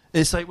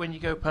 It's like when you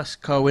go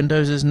past car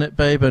windows, isn't it,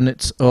 babe? And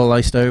it's all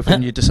iced over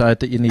and you decide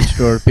that you need to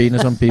draw a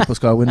penis on people's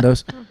car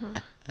windows.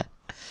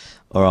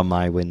 Or on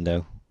my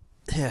window.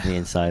 Yeah. The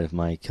inside of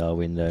my car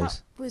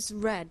windows. That was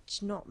Reg,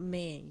 not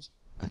me.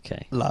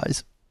 Okay.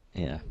 Lies.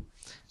 Yeah.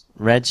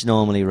 Reg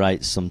normally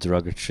writes some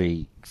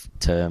derogatory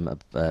term,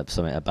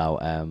 something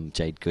about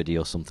Jade Goody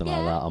or something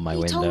like that on my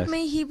window. He told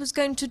me he was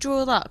going to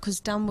draw that because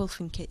Dan will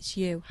think it's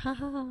you. Ha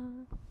ha ha.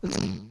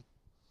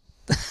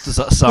 Does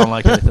that sound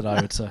like anything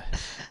I would say?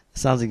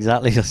 Sounds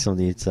exactly like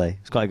something you'd say.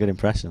 It's quite a good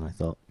impression, I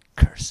thought.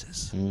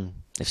 Curses.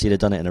 If she'd have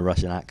done it in a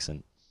Russian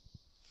accent.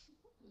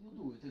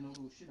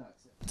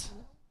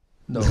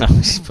 No.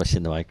 She's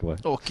pushing the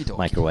microwave.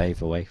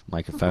 Okie-dokie.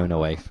 Microphone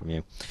away from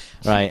you.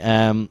 Right,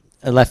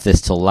 I left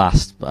this till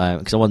last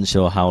because I wasn't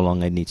sure how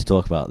long I'd need to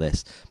talk about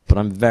this, but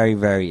I'm very,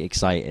 very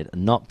excited.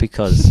 Not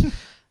because...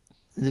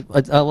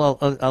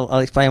 I'll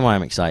explain why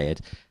I'm excited.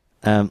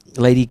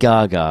 Lady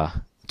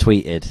Gaga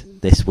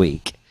tweeted this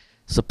week,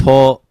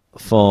 support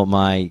for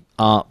my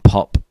art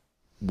pop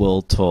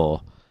world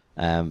tour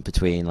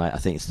between, I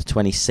think it's the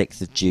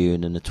 26th of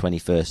June and the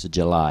 21st of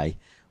July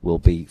will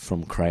be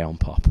from Crayon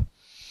Pop.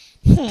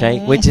 Okay,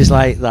 which is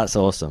that's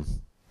awesome.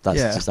 That's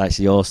just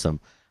actually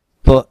awesome.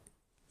 But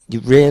you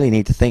really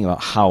need to think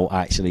about how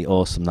actually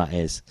awesome that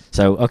is.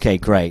 So, okay,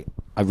 great.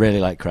 I really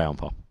like Crayon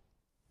Pop.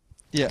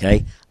 Yeah.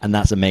 Okay, and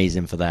that's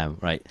amazing for them,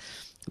 right?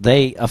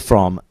 They are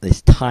from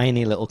this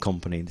tiny little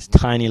company, this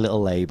tiny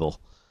little label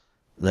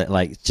that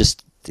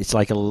it's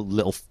like a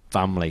little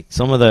family.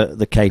 Some of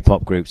the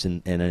K-pop groups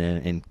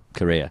in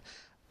Korea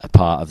are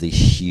part of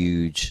these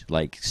huge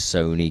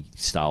Sony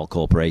style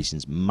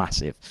corporations,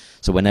 massive.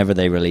 So whenever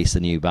they release a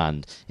new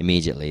band,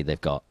 immediately they've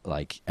got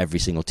every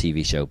single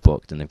TV show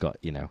booked, and they've got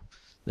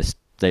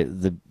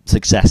the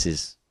success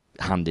is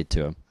handed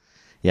to them.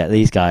 Yeah,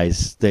 these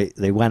guys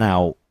they went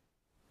out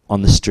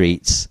on the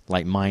streets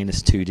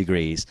 -2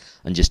 degrees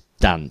and just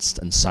danced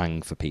and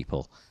sang for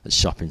people at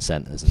shopping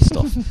centres and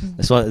stuff.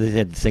 That's why they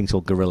did things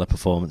called guerrilla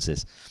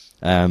performances.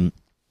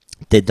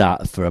 Did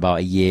that for about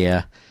a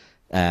year.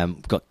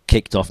 Got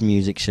kicked off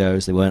music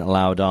shows they weren't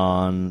allowed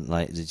on.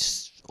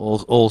 Just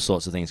all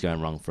sorts of things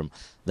going wrong from.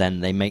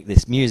 Then they make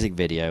this music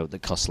video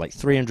that costs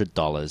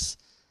 $300,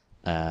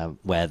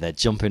 where they're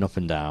jumping up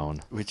and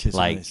down, which is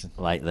amazing.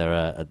 They're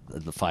a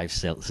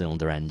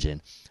 5-cylinder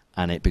engine.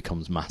 And it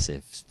becomes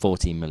massive.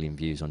 14 million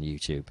views on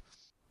YouTube.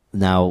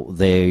 Now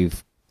they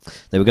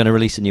were going to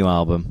release a new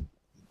album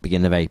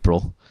beginning of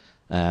April,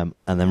 and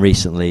then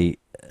recently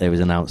it was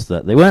announced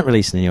that they weren't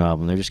releasing a new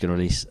album. They were just going to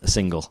release a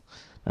single,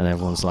 and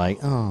everyone's like,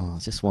 "Oh,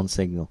 it's just one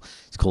single."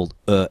 It's called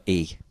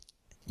E,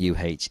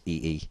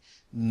 UHEE.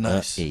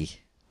 Nice. E.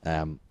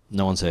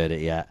 No one's heard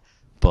it yet,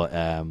 but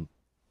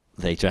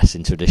they dress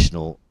in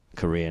traditional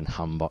Korean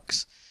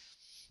hanboks,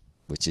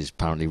 which is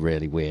apparently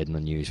really weird and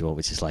unusual.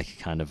 Which is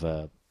kind of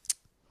a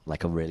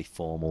really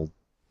formal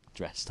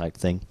dress type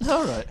thing.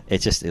 All right.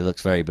 It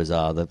looks very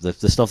bizarre, the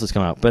stuff that's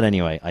come out. But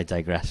anyway, I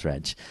digress,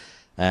 Reg.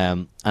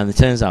 And it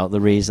turns out the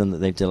reason that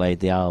they've delayed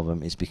the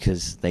album is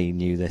because they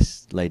knew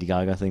this Lady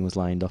Gaga thing was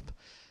lined up.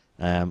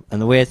 And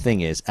the weird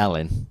thing is,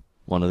 Ellen,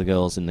 one of the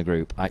girls in the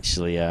group,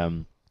 actually,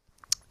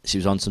 she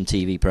was on some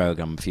TV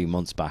program a few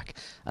months back,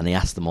 and they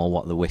asked them all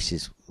what the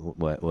wishes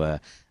were.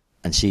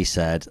 And she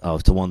said,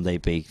 to one day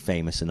be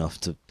famous enough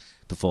to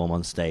perform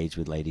on stage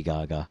with Lady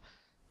Gaga.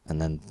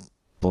 And then...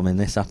 Bumming,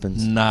 this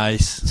happens.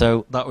 Nice.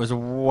 So that was a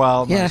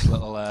nice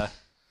little.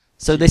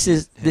 So this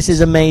is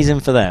amazing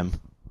for them,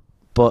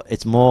 but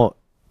it's more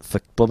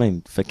for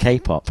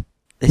K-pop.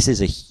 This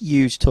is a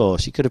huge tour.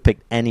 She could have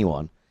picked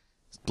anyone.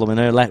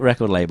 Her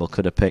record label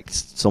could have picked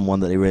someone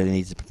that they really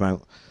needed to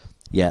promote.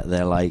 Yeah,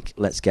 they're like,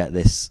 let's get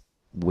this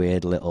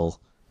weird little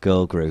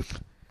girl group.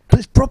 But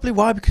it's probably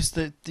why, because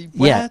they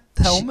wear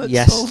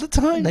helmets all the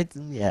time.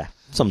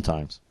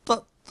 Sometimes.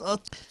 But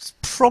that's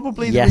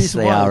probably the yes,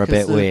 reason they why. Are a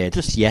bit weird.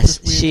 Just weird.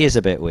 She is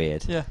a bit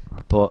weird. Yeah.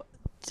 But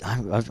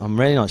I'm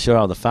really not sure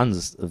how the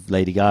fans of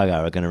Lady Gaga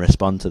are going to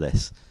respond to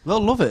this. They'll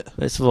love it.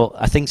 First of all,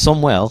 I think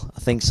some will. I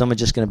think some are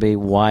just going to be,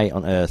 why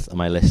on earth am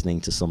I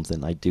listening to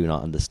something I do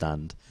not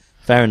understand?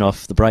 Fair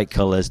enough, the bright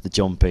colours, the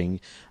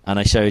jumping, and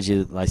I sent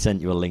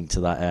you a link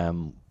to that,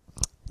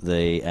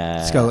 the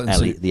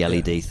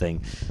LED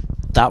thing.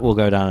 That will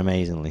go down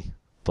amazingly.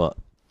 But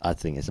I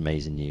think it's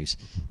amazing news.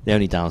 The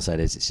only downside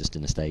is it's just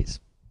in the States.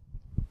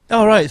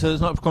 Oh, right, so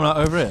it's not coming out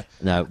over here.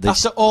 No,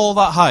 After all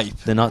that hype,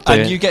 they're not doing.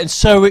 and you getting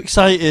so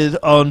excited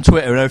on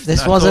Twitter and everything,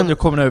 This I thought wasn't- they're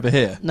coming over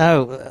here.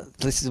 No,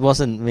 this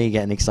wasn't me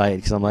getting excited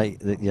because I'm like,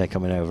 yeah,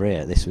 coming over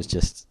here. This was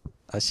just,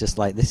 it's just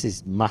like, this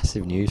is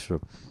massive news for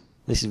them.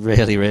 This is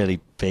really, really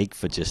big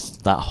for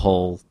just that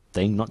whole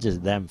thing, not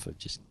just them, for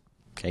just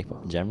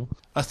K-pop in general.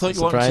 I thought you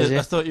Surprise wanted to, you?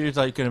 I thought you were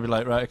like going to be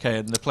like, right, okay,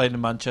 and they're playing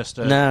in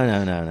Manchester.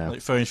 No.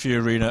 Like Phones for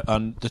You Arena,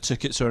 and the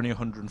tickets are only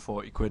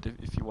 140 quid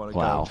if you want to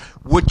Wow. go.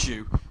 Would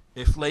you,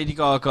 if Lady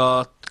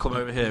Gaga come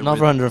over here? Not with-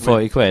 for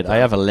 140 with- quid. I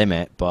have a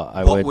limit, but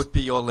I What would, would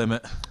be your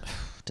limit?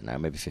 don't know,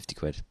 maybe 50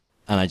 quid.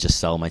 And I just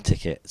sell my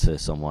ticket to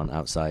someone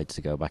outside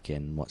to go back in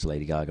and watch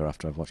Lady Gaga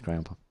after I've watched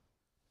Grandpa.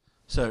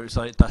 So it's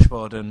like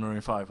Dashboard and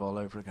Maroon 5 all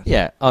over again.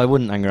 Yeah, I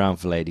wouldn't hang around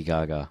for Lady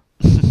Gaga.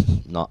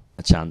 Not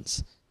a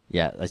chance.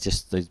 Yeah,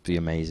 they'd be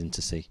amazing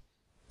to see.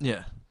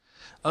 Yeah.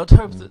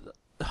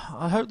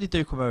 I hope they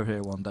do come over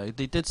here one day.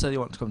 They did say they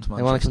want to come to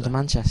Manchester. They want to come to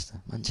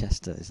Manchester.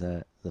 Manchester is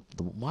the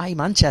why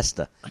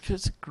Manchester? Because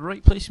it's a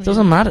great place. It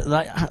doesn't matter.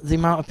 Like the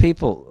amount of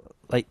people,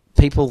 like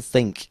people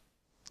think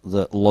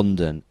that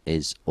London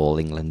is all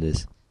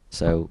Englanders.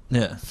 So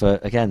Yeah. for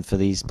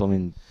these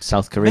blooming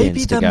South Koreans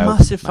Maybe to they're go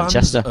massive fans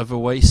Manchester, of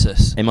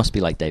Oasis, it must be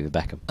like David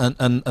Beckham.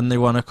 and they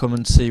want to come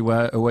and see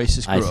where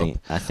Oasis grew up.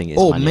 I think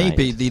it's Or Man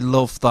maybe United. they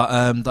love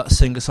that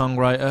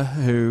singer-songwriter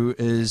who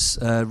is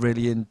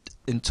really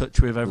in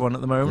touch with everyone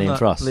at the moment. Liam that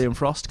Frost. Liam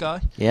Frost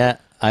guy. Yeah,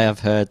 I have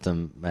heard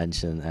them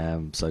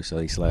mention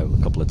Socially Slow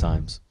a couple of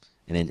times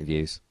in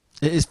interviews.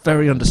 It is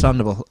very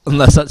understandable,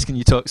 unless that's can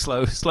you talk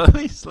slow,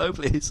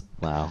 please.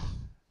 Wow.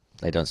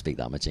 They don't speak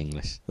that much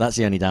English. That's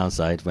the only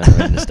downside when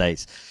they're in the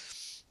States.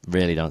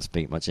 Really don't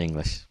speak much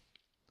English.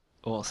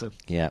 Awesome.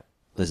 Yeah.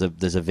 There's a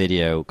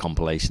video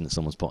compilation that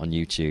someone's put on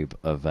YouTube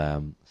of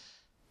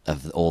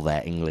all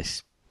their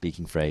English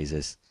speaking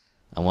phrases.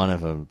 And one of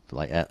them,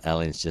 like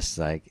Ellen's just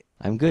like,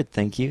 I'm good,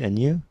 thank you, and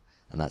you?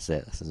 And that's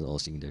it. That's all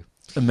she can do.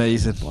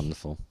 Amazing.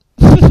 Wonderful.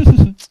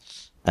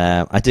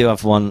 I do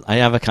have one. I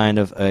have a kind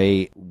of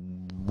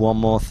one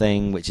more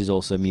thing, which is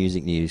also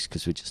music news,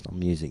 because we're just on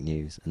music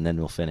news, and then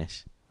we'll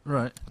finish.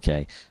 Right.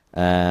 Okay.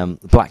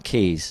 Black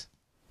Keys.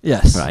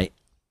 Yes. Right.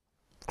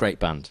 Great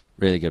band.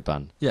 Really good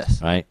band. Yes.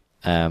 Right.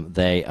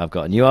 They have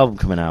got a new album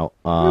coming out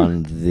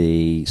on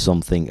the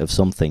Something of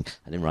Something.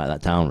 I didn't write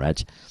that down,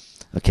 Reg.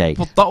 Okay.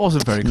 But that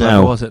wasn't very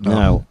clever, was it?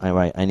 No.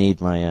 Right. I need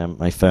my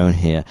my phone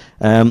here.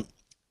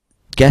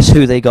 Guess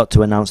who they got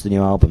to announce the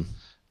new album?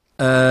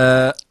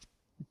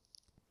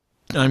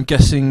 I'm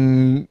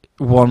guessing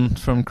one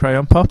from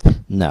Crayon Pop.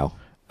 No.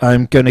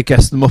 I'm going to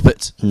guess the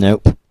Muppets.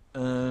 Nope.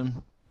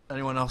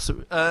 Anyone else?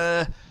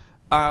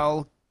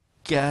 I'll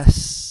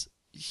guess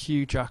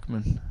Hugh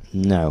Jackman.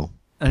 No.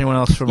 Anyone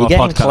else from You're our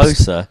getting podcast?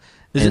 closer.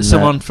 Is in it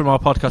someone from our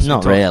podcast?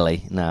 Not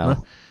really.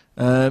 No.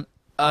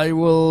 I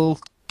will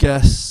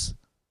guess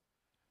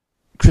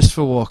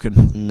Christopher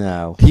Walken.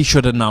 No. He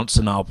should announce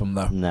an album,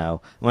 though.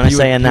 No. When I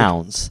say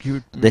announce,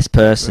 this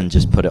person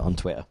just put it on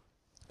Twitter.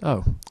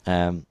 Oh.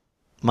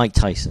 Mike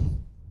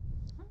Tyson.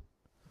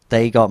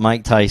 They got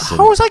Mike Tyson.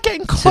 How was I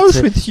getting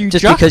close with Hugh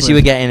just Jackman? because you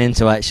were getting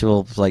into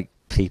actual like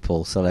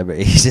people,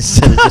 celebrities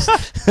instead of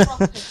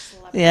just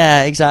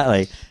yeah,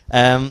 exactly.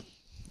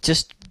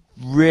 Just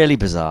really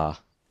bizarre.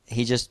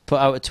 He just put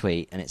out a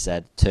tweet and it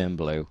said "Turn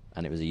Blue"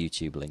 and it was a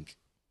YouTube link,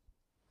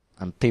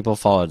 and people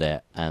followed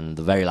it. And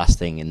the very last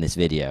thing in this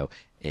video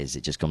is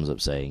it just comes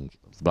up saying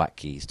 "Black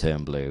Keys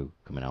Turn Blue"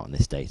 coming out on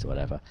this date or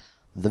whatever.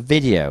 The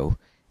video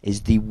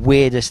is the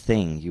weirdest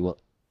thing you will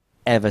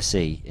ever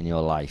see in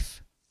your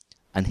life,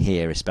 and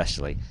hear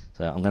especially.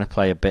 So I'm going to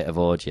play a bit of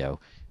audio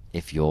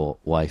if your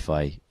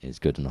Wi-Fi is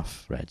good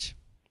enough, Reg,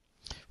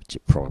 which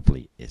it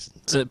probably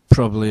isn't. It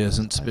probably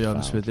isn't, to be I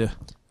honest found. with you.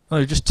 Oh,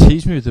 you just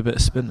teased me with a bit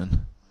of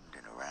spinning.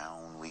 And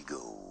around we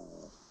go.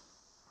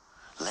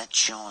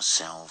 Let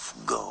yourself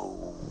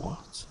go.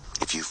 What?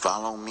 If you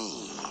follow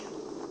me,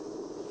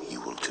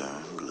 you will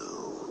turn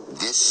blue.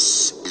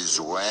 This is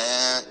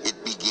where it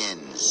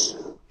begins.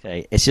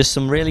 Okay, it's just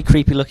some really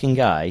creepy looking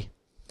guy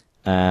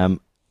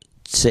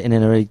sitting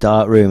in a really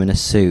dark room in a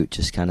suit,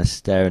 just kind of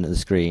staring at the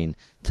screen,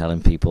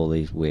 telling people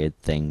these weird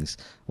things,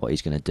 what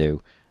he's going to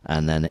do.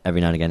 And then every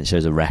now and again it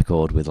shows a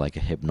record with like a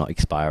hypnotic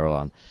spiral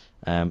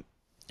on.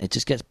 It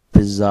just gets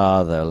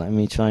bizarre though. Let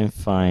me try and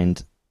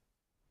find...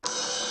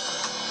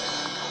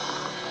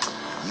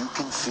 You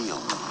can feel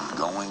them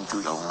going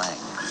through your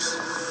legs,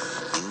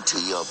 into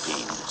your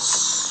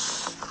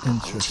penis,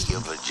 into Interesting.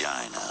 your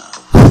vagina,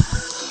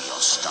 through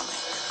your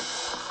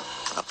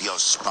stomach, up your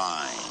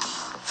spine.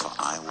 For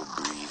I will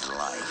breathe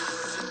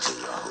life into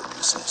your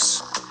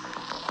hopelessness.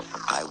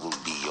 I will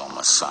be your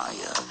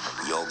Messiah,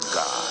 your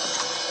God,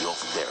 your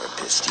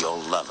therapist, your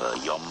lover,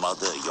 your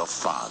mother, your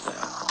father.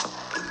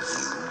 And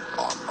you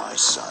are my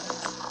son,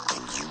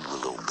 and you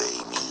will obey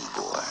me,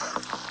 boy.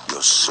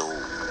 Your soul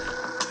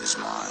is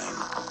mine.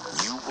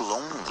 You will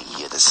only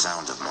hear the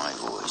sound of my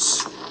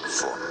voice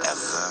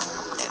forever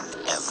and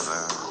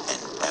ever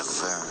and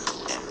ever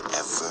and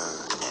ever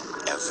and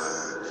ever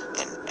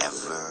and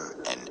ever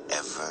and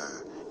ever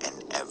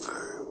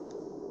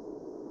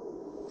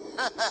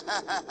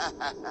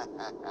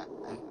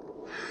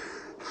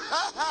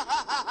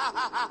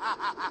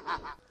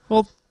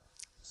Well,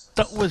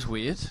 that was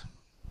weird.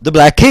 The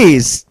Black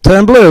Keys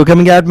turn blue,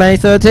 coming out May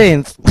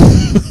 13th.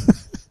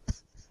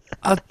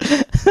 I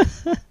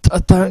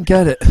don't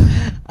get it.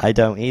 I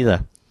don't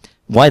either.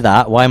 Why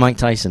that? Why Mike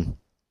Tyson?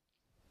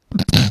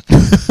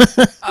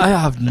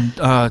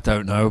 I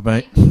don't know,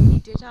 mate. He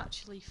did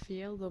actually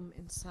feel them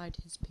inside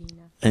his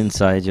penis.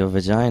 Inside your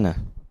vagina.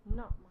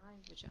 Not my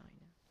vagina.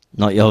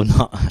 Not your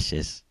not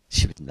ashes.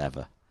 She would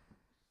never.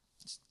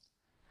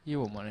 You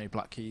wouldn't want any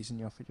black keys in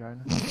your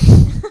vagina.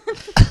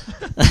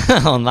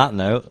 On that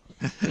note.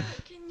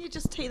 Can you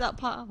just take that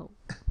part out?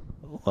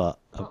 What?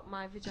 Not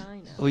my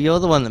vagina. Well, you're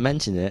the one that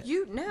mentioned it.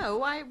 You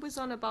know, I was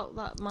on about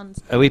that man's.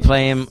 Are we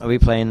playing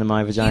the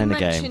My Vagina you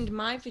game? mentioned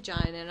my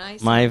vagina, and I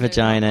said My no,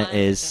 vagina not my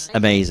is vagina.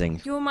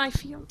 amazing. You're my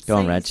fiance. Go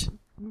on, Reg.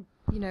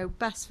 You know,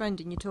 best friend,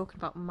 and you're talking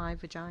about my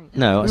vagina.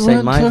 No, I We say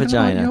weren't my talking about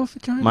vagina. your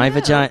vagina. My No,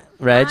 vagina.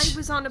 Reg. I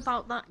was on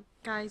about that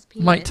guy's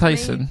penis. Mike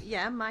Tyson?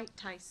 Yeah, Mike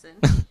Tyson.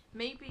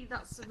 Maybe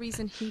that's the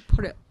reason he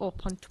put it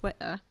up on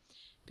Twitter,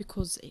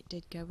 because it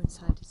did go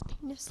inside his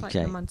penis, like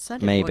Okay, the man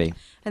said it maybe. would.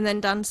 And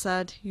then Dan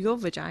said, your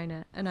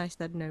vagina. And I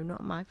said, no,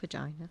 not my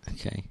vagina.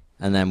 Okay.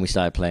 And then we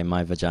started playing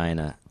My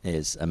Vagina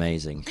is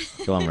amazing.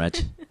 Go on, Reg.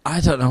 I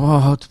don't know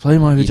how to play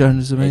my vagina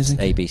is amazing.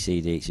 It's A, B, C,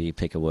 D, so you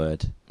pick a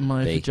word.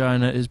 My B.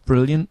 vagina is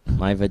brilliant.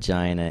 My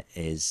vagina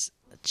is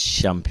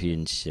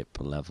championship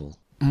level.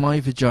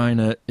 My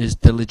vagina is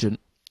diligent.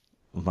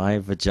 My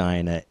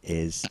vagina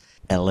is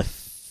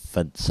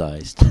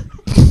elephant-sized.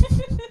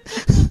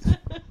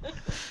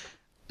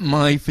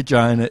 My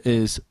vagina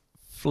is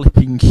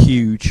flipping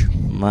huge.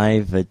 My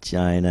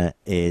vagina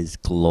is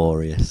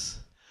glorious.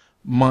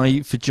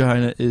 My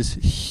vagina is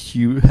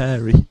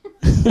hairy.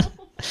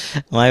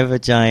 My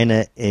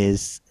vagina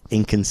is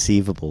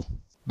inconceivable.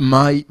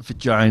 My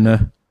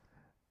vagina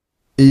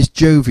is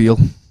jovial.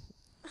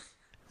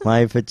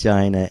 My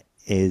vagina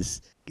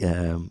is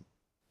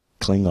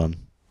Klingon.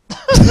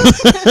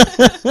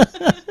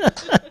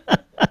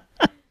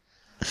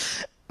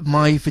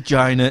 My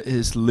vagina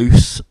is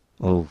loose.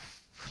 Oh,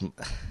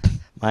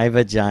 my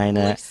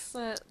vagina Looks,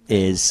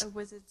 is- a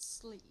wizard's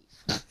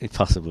sleeve.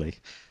 possibly.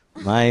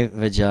 My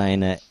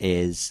vagina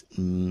is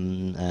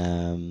Meaty.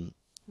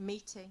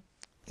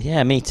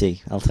 yeah,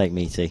 meaty. I'll take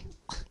meaty.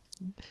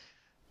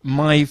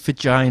 My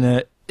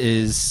vagina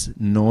is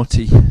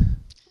naughty.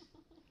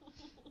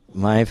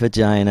 My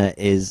vagina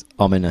is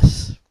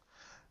ominous.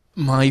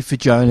 My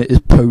vagina is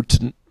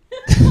potent.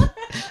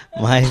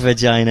 My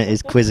vagina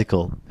is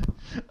quizzical.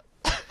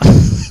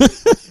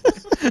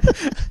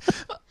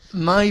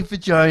 My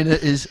vagina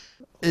is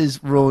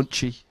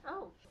raunchy.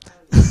 Oh.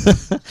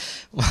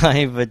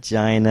 My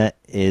vagina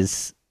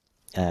is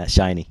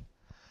shiny.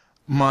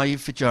 My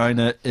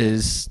vagina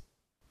is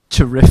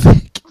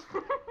terrific.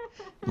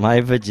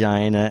 My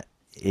vagina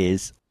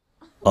is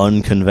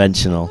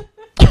unconventional.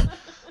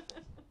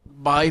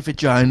 My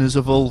vagina's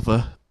a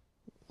vulva.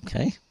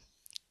 Okay.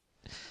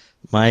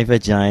 My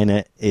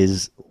vagina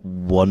is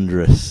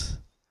wondrous.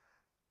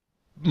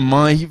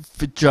 My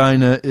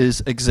vagina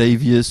is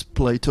Xavier's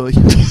play toy.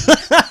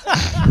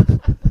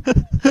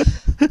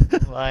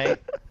 My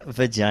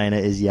vagina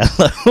is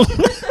yellow.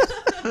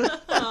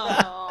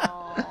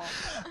 Aw.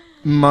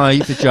 My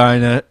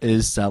vagina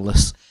is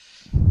zealous.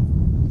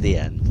 The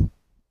end.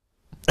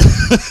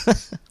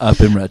 I've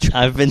been Reg.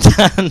 I've been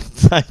time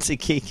to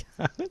geek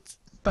out.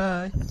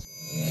 Bye.